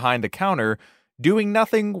standing behind the counter, doing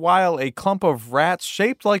nothing while a clump of rats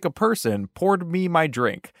shaped like a person poured me my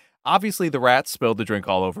drink. Obviously, the rats spilled the drink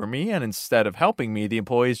all over me, and instead of helping me, the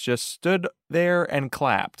employees just stood there and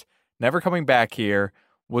clapped. Never coming back here.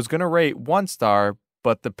 Was going to rate 1 star,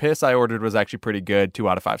 but the piss I ordered was actually pretty good. 2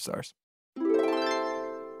 out of 5 stars.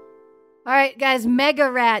 All right, guys, Mega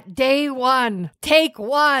Rat, day 1. Take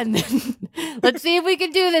 1. Let's see if we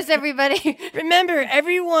can do this, everybody. Remember,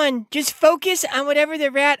 everyone, just focus on whatever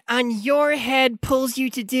the rat on your head pulls you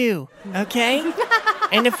to do, okay?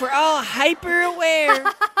 And if we're all hyper aware,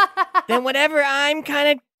 then whatever I'm kind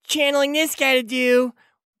of channeling this guy to do,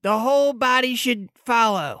 the whole body should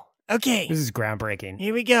follow. Okay. This is groundbreaking.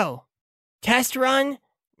 Here we go. Test run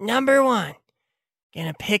number 1.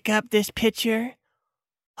 Gonna pick up this pitcher.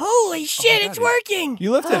 Holy shit, it's working!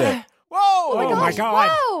 You lifted it. Whoa! Oh my God.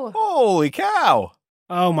 Whoa. Holy cow!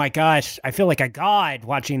 Oh my gosh. I feel like a god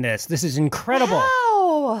watching this. This is incredible.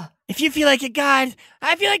 Wow. If you feel like a god,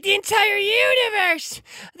 I feel like the entire universe!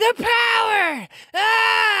 The power!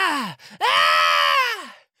 Ah!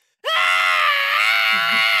 Ah! Ah!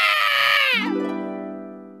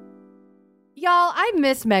 Y'all, I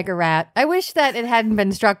miss Mega Rat. I wish that it hadn't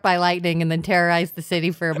been struck by lightning and then terrorized the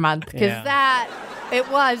city for a month, because it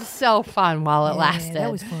was so fun while it lasted.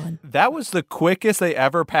 That was fun. That was the quickest they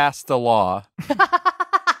ever passed a law.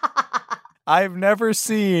 I've never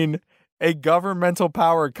seen a governmental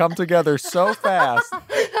power come together so fast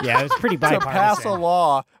Yeah, it was pretty to bipartisan. pass a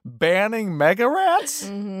law banning mega rats.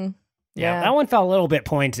 Mm-hmm. Yeah, that one felt a little bit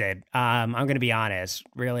pointed. I'm going to be honest,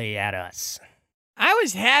 really at us. I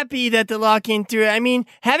was happy that the law came through. I mean,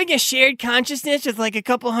 having a shared consciousness with like a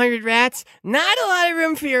couple hundred rats, not a lot of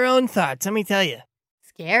room for your own thoughts, let me tell you.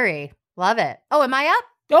 Scary. Love it. Oh, am I up?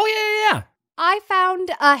 Oh, yeah. I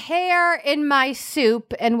found a hair in my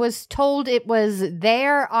soup and was told it was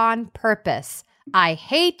there on purpose. I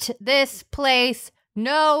hate this place.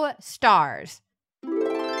 No stars.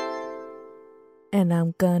 And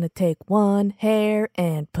I'm gonna take 1 hair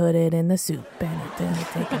and put it in the soup. And I'm gonna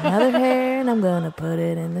take another hair and I'm gonna put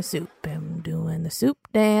it in the soup. I'm doing the soup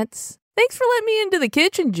dance. Thanks for letting me into the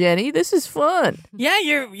kitchen, Jenny. This is fun. Yeah,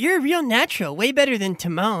 you're a real natural. Way better than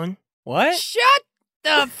Timon. What? Shut the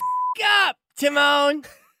f*** up, Timon.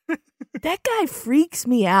 That guy freaks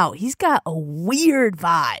me out. He's got a weird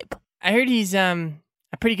vibe. I heard he's a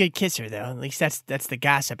pretty good kisser, though. At least that's the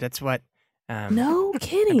gossip. That's what. No I've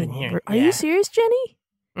kidding. been hearing. Are you serious, Jenny?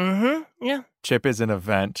 Mm-hmm. Yeah. Chip is in a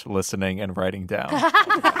vent listening and writing down.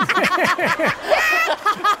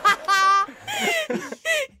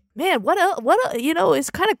 Man, what you know, it's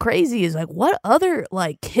kind of crazy. Is like, what other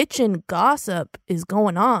like kitchen gossip is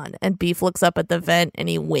going on? And Beef looks up at the vent and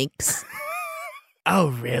he winks. Oh,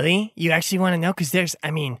 really? You actually want to know? Because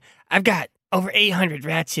I've got over 800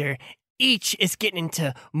 rats here. Each is getting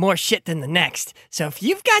into more shit than the next. So if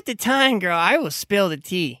you've got the time, girl, I will spill the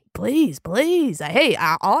tea. Please. Hey,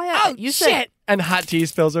 I'll have you shit! said. And hot tea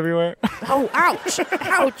spills everywhere. Oh,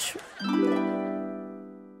 ouch.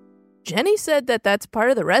 Jenny said that's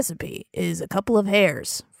part of the recipe is a couple of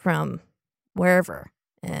hairs from wherever.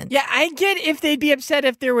 And Yeah, I get if they'd be upset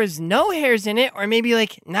if there was no hairs in it, or maybe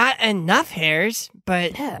like not enough hairs.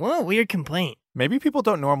 But whoa, weird complaint. Maybe people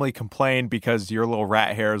don't normally complain because your little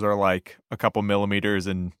rat hairs are like a couple millimeters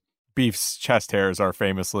and Beef's chest hairs are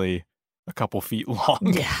famously a couple feet long.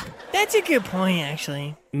 yeah. That's a good point,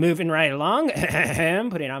 actually. Moving right along,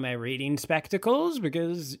 putting on my reading spectacles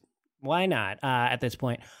because why not at this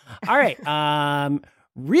point? All right.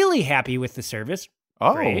 Really happy with the service.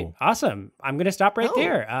 Oh. Great. Awesome. I'm going to stop right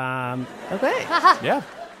there. Okay. Yeah.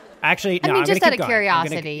 Actually, I no, mean, I'm just gonna out keep of going. I'm gonna-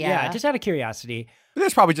 curiosity, Yeah, yeah. just out of curiosity.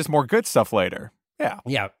 There's probably just more good stuff later. Yeah.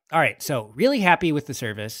 Yeah. All right. So really happy with the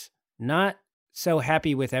service. Not so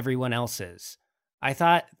happy with everyone else's. I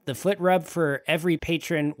thought the foot rub for every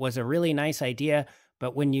patron was a really nice idea,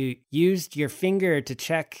 but when you used your finger to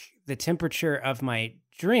check the temperature of my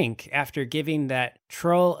drink after giving that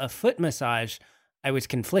troll a foot massage, I was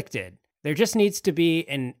conflicted. There just needs to be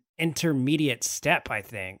an intermediate step, I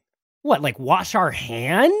think. What, like wash our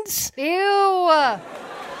hands? Ew.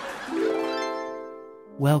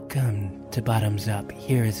 Welcome to Bottoms Up.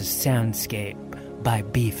 Here is a soundscape by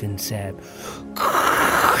Beef and Seb.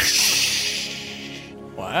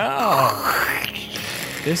 Wow.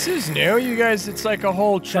 This is new, you guys. It's like a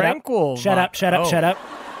whole tranquil. Shut up.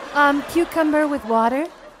 Cucumber with water.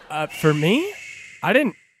 For me? I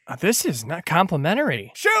didn't. This is not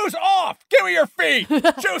complimentary. Shoes off! Give me your feet!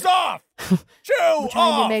 Shoes off! Shoe I'm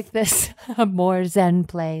trying off! to make this a more zen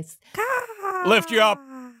place. Lift you up,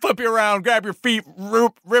 flip you around, grab your feet,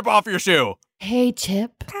 rip off your shoe. Hey,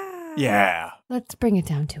 Chip. Yeah. Let's bring it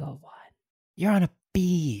down to a 1. You're on a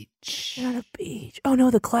beach. On a beach. Oh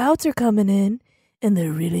no, the clouds are coming in, and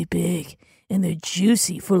they're really big, and they're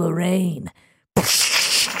juicy, full of rain.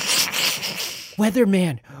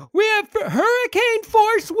 Weatherman, we have hurricane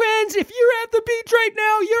force winds. If you're at the beach right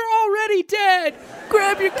now, you're already dead.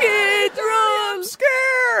 Grab your kids, run! I'm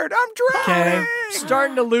scared. I'm drowning. Okay,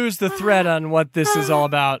 starting to lose the thread on what this is all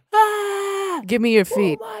about. Give me your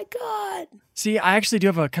feet. Oh my God. See, I actually do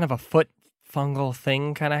have a kind of a foot fungal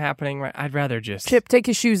thing kind of happening. Right? I'd rather just... Chip, take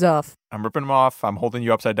your shoes off. I'm ripping them off. I'm holding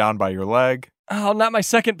you upside down by your leg. Oh, not my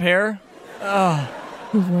second pair. Oh.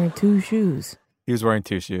 He's wearing 2 shoes. He was wearing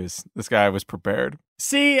 2 shoes. This guy was prepared.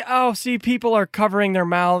 See, people are covering their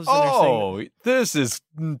mouths. And they're saying, This is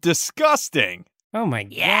disgusting. Oh my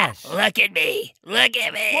gosh. Look at me. Look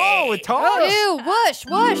at me. Whoa, it talks. Ew, whoosh.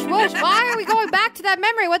 Why are we going back to that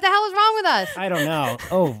memory? What the hell is wrong with us? I don't know.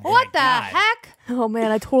 Oh, What the God. heck? Oh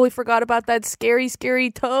man, I totally forgot about that scary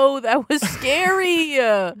toe. That was scary.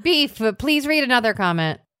 Beef, please read another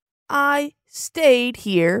comment. I stayed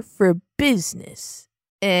here for business,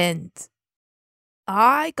 and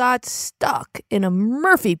I got stuck in a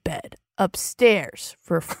Murphy bed upstairs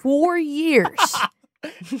for 4 years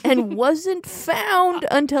and wasn't found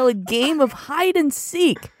until a game of hide and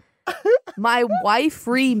seek. My wife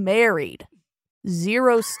remarried.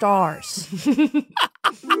 0 stars.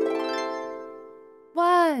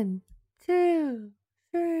 1, 2,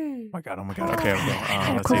 3. Oh my god. Okay.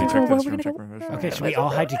 Let's Go, see. go, Check go, this we're room. gonna Check go. room. Okay, should we all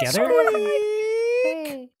hide together?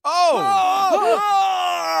 Hey.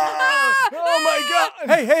 Oh my god.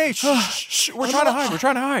 Hey. Shh. We're trying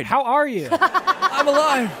to hide. How are you? I'm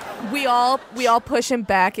alive. We all push him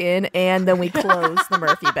back in, and then we close the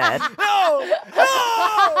Murphy bed. No.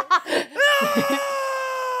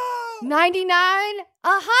 99,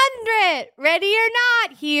 100. Ready or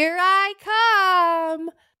not, here I come.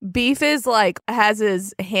 Beef is has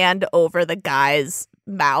his hand over the guy's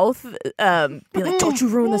mouth. Be like, don't you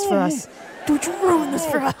ruin this for us. Don't you ruin this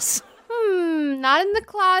for us. Not in the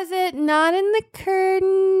closet, not in the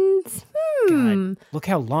curtains. God, look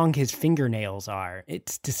how long his fingernails are.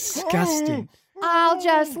 It's disgusting. I'll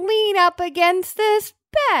just lean up against this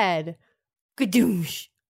bed. Gadoosh.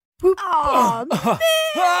 Aw, What the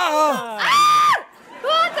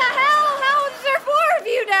hell? How is there 4 of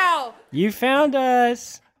you now? You found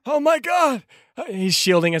us. Oh my god. He's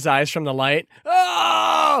shielding his eyes from the light.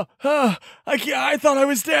 I thought I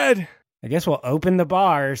was dead. I guess we'll open the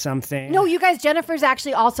bar or something. No, you guys, Jennifer's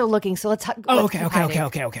actually also looking, so let's... Oh, okay. No, Okay, I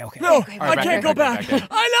can't go back. I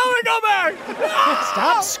never go back.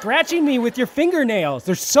 Stop scratching me with your fingernails.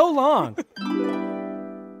 They're so long.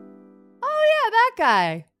 Oh, yeah, that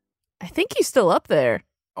guy. I think he's still up there.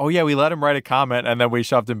 Oh yeah, we let him write a comment and then we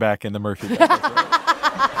shoved him back in the Murphy bed.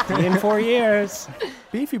 3 and 4 years.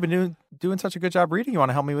 Beef, you've been doing such a good job reading. You want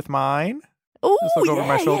to help me with mine? Oh, Just look over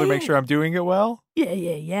my shoulder, make sure I'm doing it well.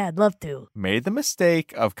 Yeah, I'd love to. Made the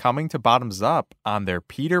mistake of coming to Bottoms Up on their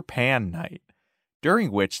Peter Pan night,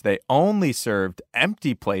 during which they only served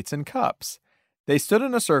empty plates and cups. They stood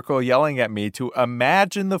in a circle yelling at me to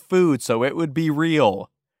imagine the food so it would be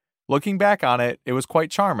real. Looking back on it, it was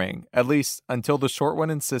quite charming, at least until the short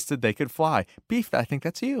one insisted they could fly. Beef, I think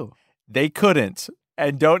that's you. They couldn't,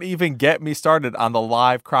 and don't even get me started on the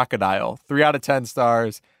live crocodile. 3 out of 10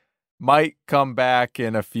 stars. Might come back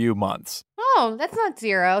in a few months. Oh, that's not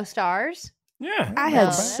 0 stars. Yeah. I had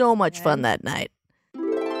No. so much fun that night.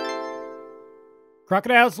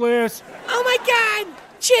 Crocodile's loose. Oh my god!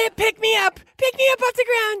 Chip, pick me up! Pick me up off the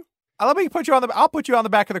ground! I'll put you on the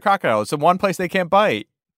back of the crocodile. It's the one place they can't bite.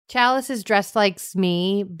 Chalice is dressed like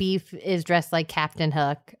Smee. Beef is dressed like Captain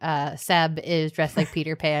Hook. Seb is dressed like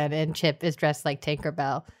Peter Pan. And Chip is dressed like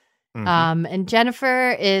Tinkerbell. Mm-hmm. And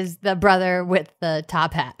Jennifer is the brother with the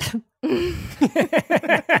top hat.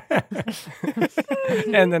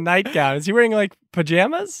 And the nightgown. Is he wearing like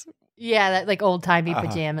pajamas? Yeah, that like old timey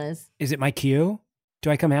pajamas. Is it my cue? Do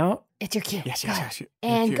I come out? It's your cue. Yes.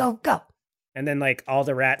 And go. And then all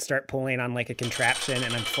the rats start pulling on a contraption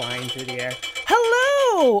and I'm flying through the air.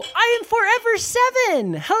 Hello! I am Forever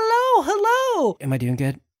 7! Hello! Am I doing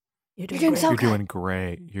good? You're doing great. so You're good. doing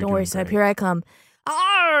great. Don't worry, Seb. Here I come.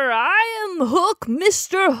 Arr, I am Hook,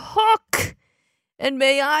 Mr. Hook. And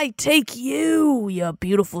may I take you, your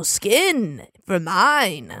beautiful skin, for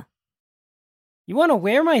mine? You want to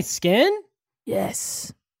wear my skin?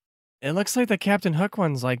 Yes. It looks like the Captain Hook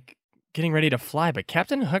one's like getting ready to fly, but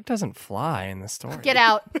Captain Hook doesn't fly in the story. Get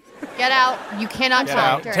out. Get out. You cannot Get talk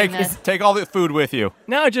out. during this. Take all the food with you.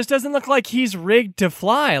 No, it just doesn't look like he's rigged to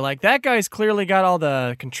fly. Like, that guy's clearly got all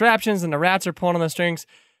the contraptions and the rats are pulling on the strings.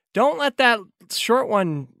 Don't let that short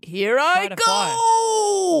one. Here Try I to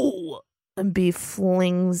go! And Beef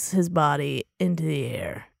flings his body into the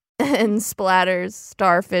air and splatters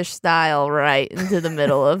starfish style right into the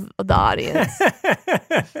middle of the audience.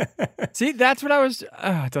 See, that's what I was.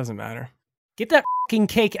 It doesn't matter. Get that fucking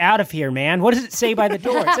cake out of here, man. What does it say by the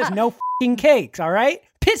door? It says no fucking cakes, all right?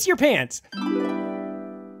 Piss your pants.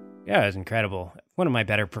 Yeah, it was incredible. One of my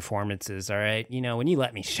better performances, all right? You know, when you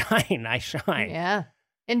let me shine, I shine. Yeah.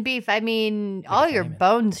 And Beef, I mean, all your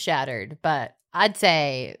bones shattered, but I'd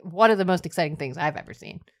say one of the most exciting things I've ever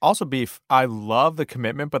seen. Also, Beef, I love the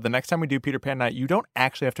commitment, but the next time we do Peter Pan Night, you don't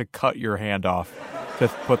actually have to cut your hand off to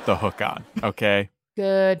put the hook on, okay?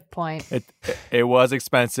 Good point. It was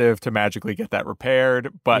expensive to magically get that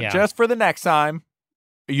repaired, but just for the next time,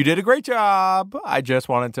 you did a great job. I just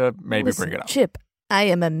wanted to maybe bring it up. Chip, I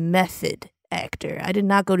am a method actor. I did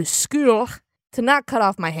not go to school to not cut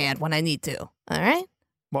off my hand when I need to, all right?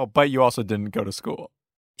 Well, but you also didn't go to school.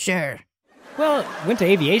 Sure. Well, went to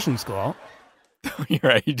aviation school. You're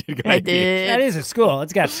right, you did go to I aviation. did. That is a school.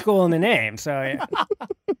 It's got school in the name, so yeah.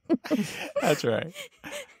 That's right.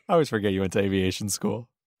 I always forget you went to aviation school.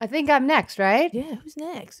 I think I'm next, right? Yeah, who's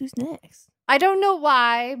next? I don't know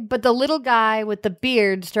why, but the little guy with the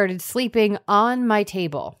beard started sleeping on my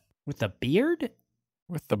table. With the beard?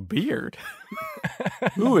 With the beard?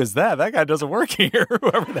 Who is that? That guy doesn't work here,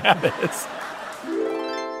 whoever that is.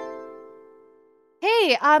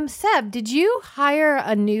 Hey, Seb, did you hire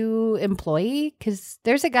a new employee? Because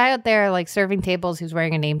there's a guy out there like serving tables who's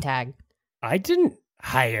wearing a name tag. I didn't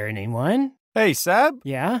hire anyone. Hey, Seb?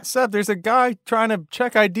 Yeah? Seb, there's a guy trying to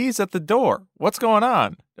check IDs at the door. What's going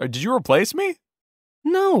on? Did you replace me?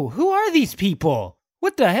 No, who are these people?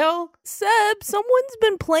 What the hell? Seb, someone's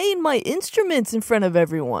been playing my instruments in front of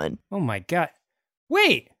everyone. Oh my god.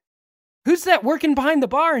 Wait, who's that working behind the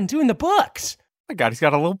bar and doing the books? My God, he's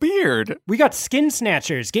got a little beard. We got skin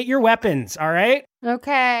snatchers. Get your weapons, all right?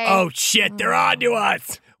 Okay. Oh shit, they're on to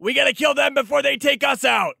us. We gotta kill them before they take us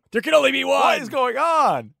out. There can only be one. What is going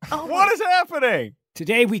on? What is happening?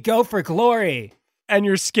 Today we go for glory. And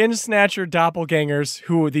your skin snatcher doppelgangers,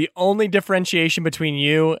 who the only differentiation between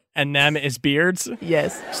you and them is beards,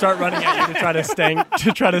 Yes. start running at you to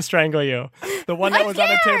try to strangle you. The one that was on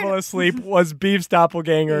the table asleep was Beef's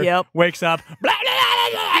doppelganger. Yep. Wakes up.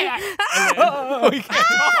 Oh, he can't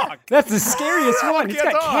talk. That's the scariest one. It's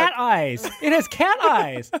can't got talk. cat eyes. It has cat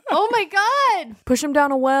eyes. Oh my God. Push him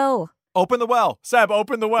down a well. Open the well. Seb,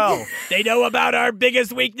 open the well. They know about our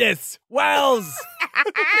biggest weakness, wells.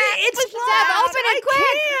 It's Seb, open it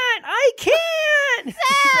quick. I can't.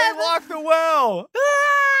 They locked the well.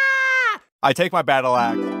 I take my battle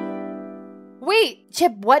axe. Wait,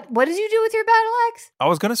 Chip, what did you do with your battle axe? I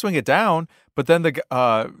was going to swing it down, but then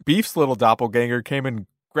the Beef's little doppelganger came and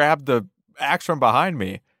grabbed the axe from behind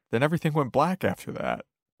me. Then everything went black after that.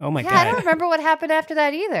 Oh my Yeah, I god. don't remember what happened after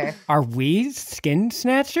that either. Are we skin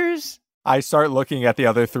snatchers? I start looking at the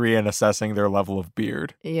other three and assessing their level of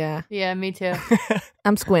beard. Yeah. Yeah, me too.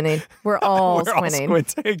 I'm squinting. We're all We're all squinting.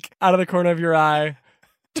 squinting. Out of the corner of your eye,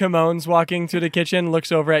 Timon's walking through the kitchen,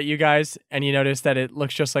 looks over at you guys, and you notice that it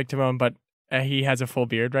looks just like Timon, but he has a full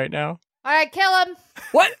beard right now. All right, kill him.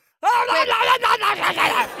 What? Put him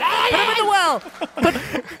in the well.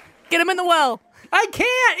 Get him in the well. I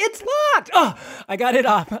can't. It's locked. Oh, I got it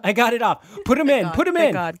off. Put him in. Put him Thank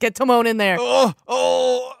in. God. Get Timon in there.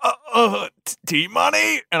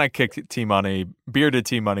 T-Money? And I kicked T-Money, bearded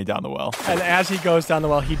T-Money down the well. And as he goes down the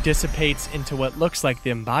well, he dissipates into what looks like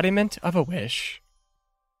the embodiment of a wish.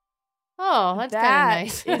 Oh, that's kind That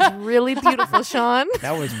of nice. is really beautiful, Sean.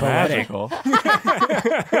 That was poetic. Magical.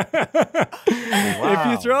 If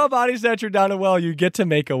you throw a body snatcher down a well, you get to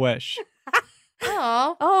make a wish.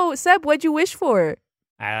 Oh. Oh, Seb, what'd you wish for?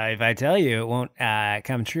 If I tell you, it won't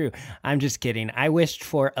come true. I'm just kidding. I wished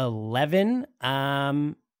for 11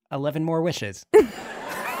 more wishes.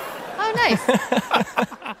 Oh, nice.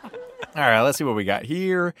 All right, let's see what we got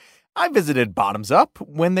here. I visited Bottoms Up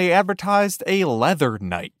when they advertised a leather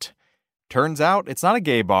night. Turns out it's not a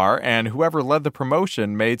gay bar, and whoever led the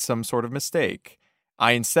promotion made some sort of mistake.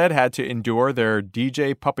 I instead had to endure their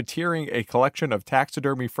DJ puppeteering a collection of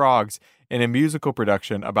taxidermy frogs in a musical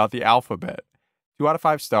production about the alphabet. 2 out of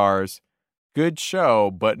 5 stars. Good show,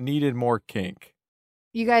 but needed more kink.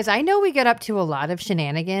 You guys, I know we get up to a lot of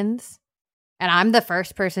shenanigans, and I'm the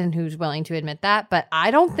first person who's willing to admit that, but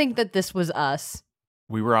I don't think that this was us.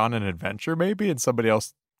 We were on an adventure maybe, and somebody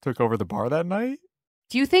else took over the bar that night?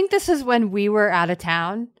 Do you think this is when we were out of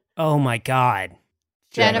town? Oh my God.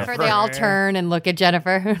 Jennifer, they all turn and look at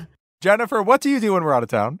Jennifer. Jennifer, what do you do when we're out of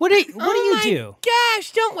town? What do you do?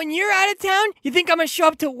 Gosh, when you're out of town, you think I'm going to show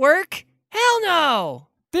up to work? Hell no.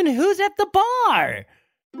 Then who's at the bar?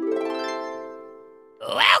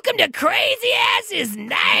 Welcome to Crazy Ass's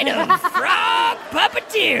Night of Frog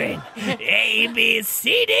Puppeteering. A, B,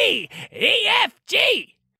 C, D, E, F,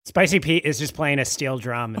 G. Spicy Pete is just playing a steel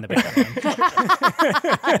drum in the background.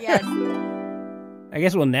 Yes. I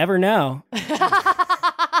guess we'll never know.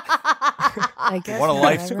 I guess One of I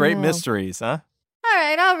life's don't great know. mysteries, huh? All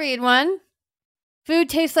right, I'll read one. Food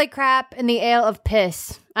tastes like crap and the ale of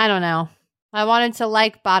piss. I don't know. I wanted to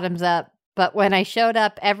like Bottoms Up, but when I showed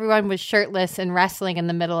up, everyone was shirtless and wrestling in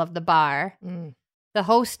the middle of the bar. The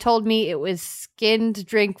host told me it was skinned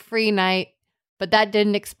drink-free night, but that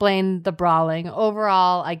didn't explain the brawling.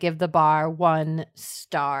 Overall, I give the bar 1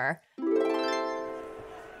 star.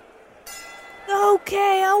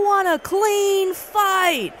 Okay, I want a clean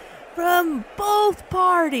fight from both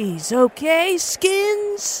parties, okay?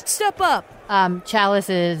 Skins, step up. Chalice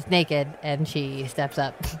is naked, and she steps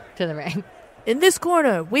up to the ring. In this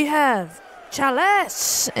corner, we have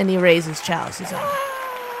Chalice. And he raises Chalice's arm.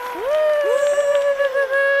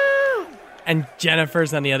 And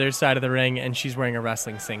Jennifer's on the other side of the ring, and she's wearing a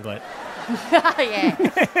wrestling singlet. Yeah.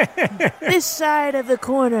 This side of the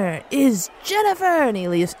corner is Jennifer. And he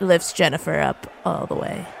lifts Jennifer up all the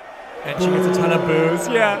way. And she gets a ton of booze.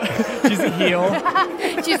 Yeah. She's a heel.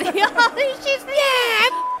 She's I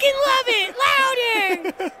fucking love it.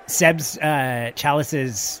 Louder. Seb's,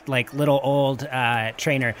 Chalice's, little old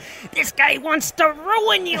trainer. This guy wants to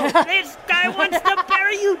ruin you. This guy wants to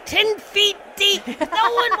bury you 10 feet deep. No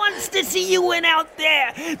one wants to see you win out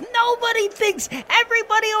there. Nobody thinks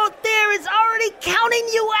everybody out there is already counting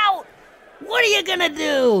you out. What are you gonna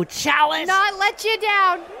do, Chalice? Not let you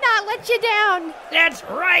down. Not let you down. That's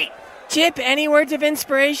right. Chip, any words of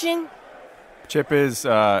inspiration? Chip is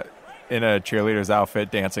in a cheerleader's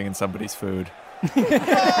outfit dancing in somebody's food.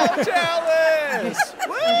 Oh, Chalice!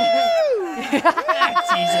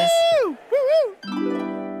 Jesus.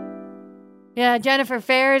 Yeah, Jennifer,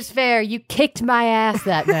 fair is fair. You kicked my ass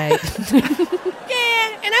that night.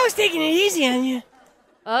 Yeah, and I was taking it easy on you.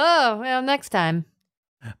 Oh, well, next time.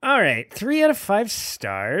 All right, 3 out of 5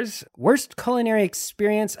 stars. Worst culinary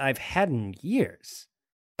experience I've had in years.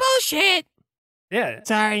 Bullshit. Yeah.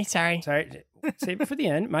 Sorry. Sorry. Save it for the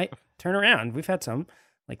end. Might turn around. We've had some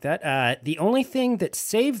like that. The only thing that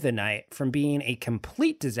saved the night from being a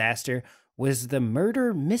complete disaster was the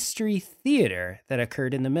murder mystery theater that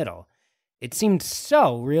occurred in the middle. It seemed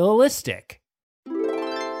so realistic.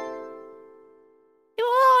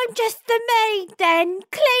 Oh, I'm just the maid then,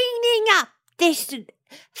 cleaning up this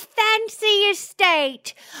fancy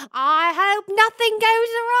estate. I hope nothing goes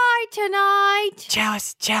awry tonight.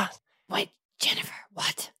 Chalice. Wait, Jennifer,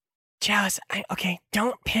 what? Chalice, okay,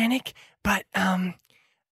 don't panic, but,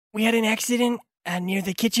 we had an accident near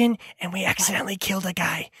the kitchen, and we accidentally killed a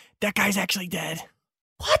guy. That guy's actually dead.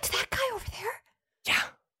 What? That guy over there? Yeah.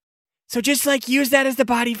 So just, use that as the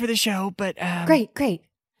body for the show, but, Great.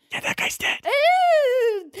 yeah, that guy's dead.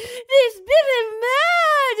 Ooh, there's been a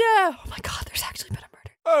murder. Oh my God, there's actually been a murder.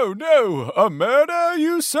 Oh no, a murder,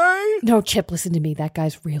 you say? No, Chip, listen to me. That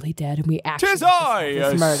guy's really dead, and we actually... Tis I,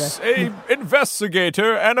 It's murder. a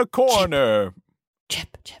investigator and a coroner.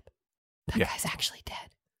 Chip. That Yeah. guy's actually dead.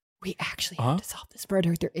 We actually have to solve this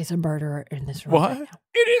murder. There is a murderer in this room What? right now.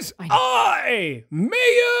 It is I know. I,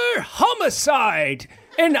 Mayor Homicide,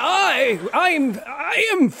 and I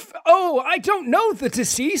don't know the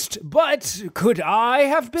deceased, but could I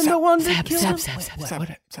have been the one that killed him?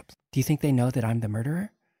 Seb. Do you think they know that I'm the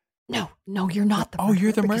murderer? No, you're not the Oh, murderer.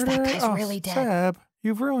 you're the because murderer? That guy's really dead. Seb,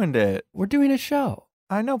 you've ruined it. We're doing a show.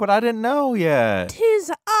 I know, but I didn't know yet.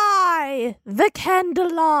 'Tis I, the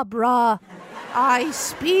candelabra. I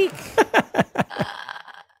speak.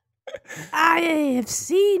 I have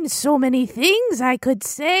seen so many things I could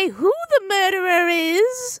say who the murderer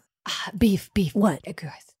is. Beef. What?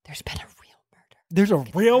 Guys, there's been a real murder. There's a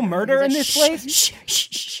real murder in this place?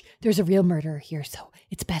 Shh. There's a real murderer here, so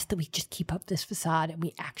it's best that we just keep up this facade and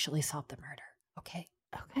we actually solve the murder. Okay?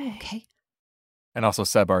 Okay? And also,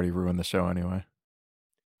 Seb already ruined the show anyway.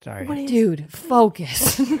 Sorry. Dude,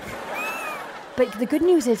 focus. But the good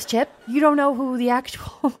news is, Chip, you don't know who the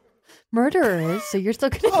actual murderer is, so you're still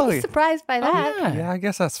going to be surprised by that. Yeah, I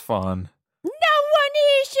guess that's fun. No one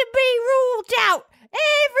here should be ruled out.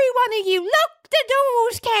 Every one of you look the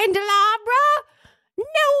doors, Candelabra. No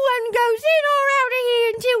one goes in or out of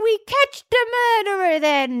here until we catch the murderer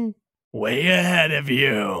then. Way ahead of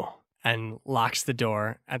you. And locks the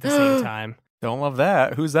door at the same time. Don't love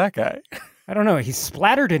that. Who's that guy? I don't know. He's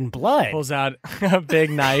splattered in blood. Pulls out a big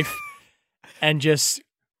knife and just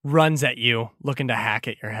runs at you, looking to hack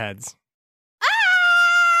at your heads.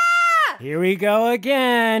 Here we go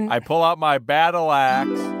again. I pull out my battle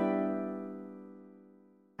axe.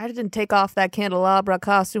 I didn't take off that candelabra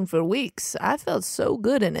costume for weeks. I felt so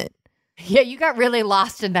good in it. Yeah, you got really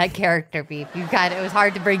lost in that character, Beef. It was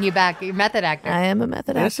hard to bring you back. You're a method actor. I am a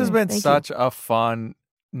method actor. This has been Thank such a fun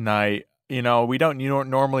night. You know, you don't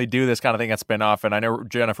normally do this kind of thing at Spinoff, and I know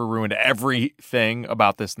Jennifer ruined everything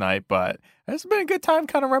about this night, but it's been a good time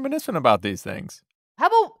kind of reminiscing about these things. How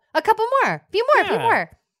about a couple more? A few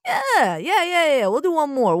more. Yeah. We'll do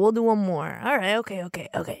one more. All right, okay.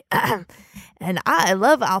 And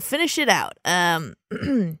I'll finish it out.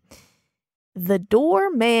 The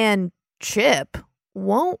doorman Chip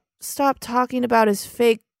won't stop talking about his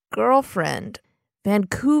fake girlfriend,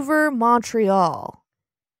 Vancouver, Montreal.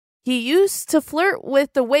 He used to flirt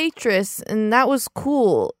with the waitress, and that was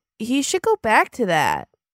cool. He should go back to that.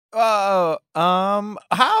 How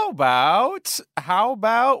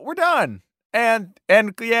about we're done? And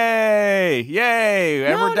yay,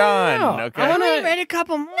 and we're done. No. Okay. I want to read a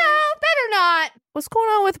couple more. No, better not. What's going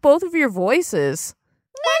on with both of your voices?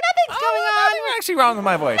 Nothing's going on. Nothing actually wrong with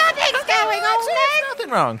my voice. Nothing's going on. There's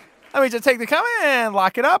nothing wrong. Let me just take the comment and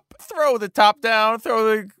lock it up. Throw the top down. Throw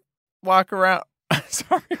the walk around.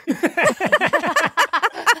 Sorry.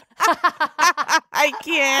 I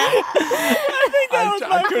can't. I think that was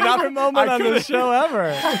my favorite moment on the show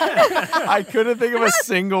ever. I couldn't think of a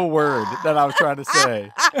single word that I was trying to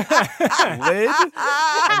say. Lid and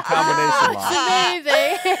combination lock.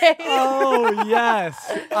 Amazing. Oh,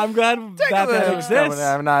 yes. I'm glad that exists.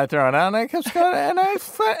 I'm not throwing out, and I kept going, and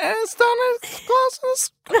it's done as close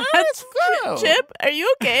as it's go. Chip, are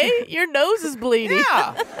you okay? Your nose is bleeding.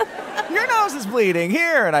 Yeah. Your nose is bleeding.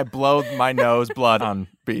 Here. And I blow my nose blood on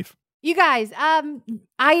Beef. You guys,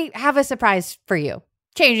 I have a surprise for you.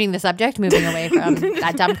 Changing the subject, moving away from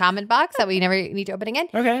that dumb comment box that we never need to open again.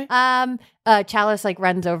 Okay. Chalice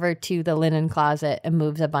runs over to the linen closet and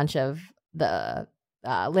moves a bunch of the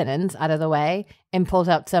linens out of the way and pulls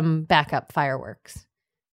out some backup fireworks.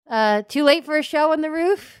 Too late for a show on the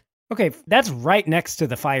roof? Okay, that's right next to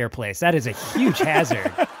the fireplace. That is a huge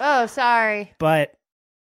hazard. Oh, sorry. But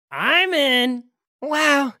I'm in.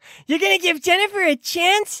 Wow, you're going to give Jennifer a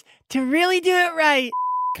chance to really do it right.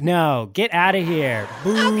 No, get out of here.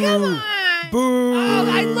 Boo. Oh, come on. Boo. Oh,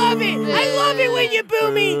 I love it. I love it when you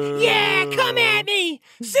boo me. Yeah, come at me.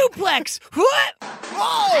 Suplex. What?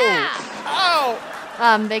 Whoa!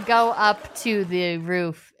 Ow! They go up to the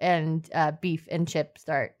roof and Beef and Chip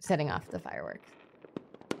start setting off the fireworks.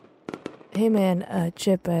 Hey, man,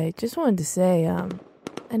 Chip, I just wanted to say, I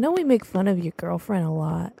know we make fun of your girlfriend a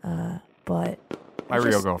lot, but... My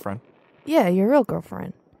real girlfriend. Yeah, your real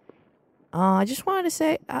girlfriend. I just wanted to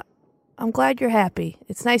say, I'm glad you're happy.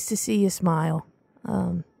 It's nice to see you smile.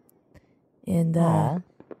 And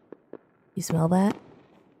you smell that?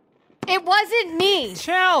 It wasn't me.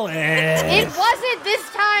 Chalice. It wasn't this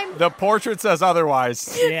time. The portrait says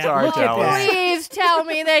otherwise. Yeah, Sorry, look at Chalice. Please tell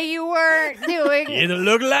me that you weren't doing It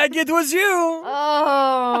looked like it was you.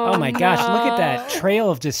 Oh, Oh my gosh, look at no. that trail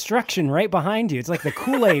of destruction right behind you. It's like the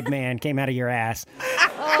Kool-Aid man came out of your ass.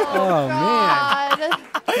 Oh, man. God.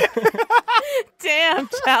 Damn,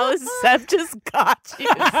 Chalice, Seb just got you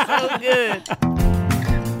so good.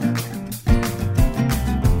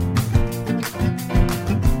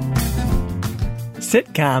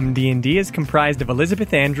 Sitcom D&D is comprised of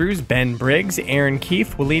Elizabeth Andrews, Ben Briggs, Aaron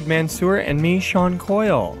Keefe, Waleed Mansour, and me, Sean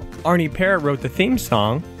Coyle. Arnie Parrott wrote the theme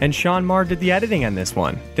song, and Sean Marr did the editing on this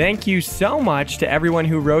one. Thank you so much to everyone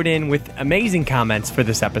who wrote in with amazing comments for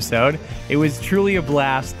this episode. It was truly a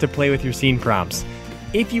blast to play with your scene prompts.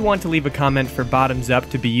 If you want to leave a comment for Bottoms Up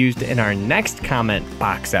to be used in our next comment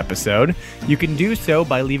box episode, you can do so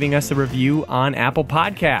by leaving us a review on Apple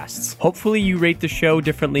Podcasts. Hopefully you rate the show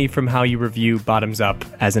differently from how you review Bottoms Up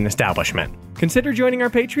as an establishment. Consider joining our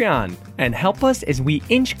Patreon and help us as we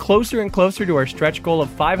inch closer and closer to our stretch goal of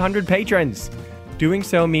 500 patrons. Doing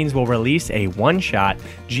so means we'll release a one-shot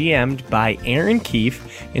GM'd by Aaron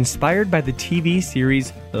Keefe, inspired by the TV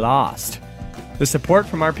series Lost. The support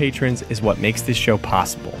from our patrons is what makes this show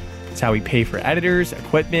possible. It's how we pay for editors,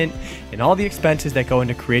 equipment, and all the expenses that go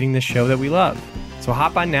into creating this show that we love. So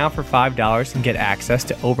hop on now for $5 and get access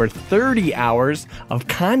to over 30 hours of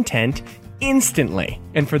content instantly.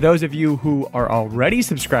 And for those of you who are already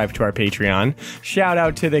subscribed to our Patreon, shout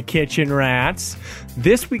out to the Kitchen Rats.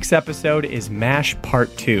 This week's episode is MASH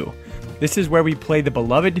Part 2. This is where we play the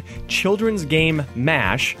beloved children's game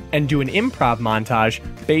MASH and do an improv montage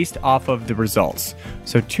based off of the results.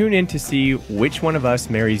 So tune in to see which one of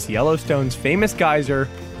us marries Yellowstone's famous geyser,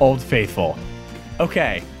 Old Faithful.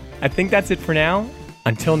 Okay, I think that's it for now.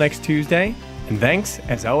 Until next Tuesday, and thanks,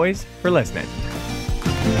 as always, for listening.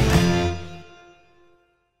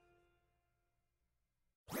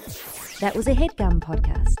 That was a HeadGum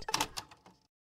podcast.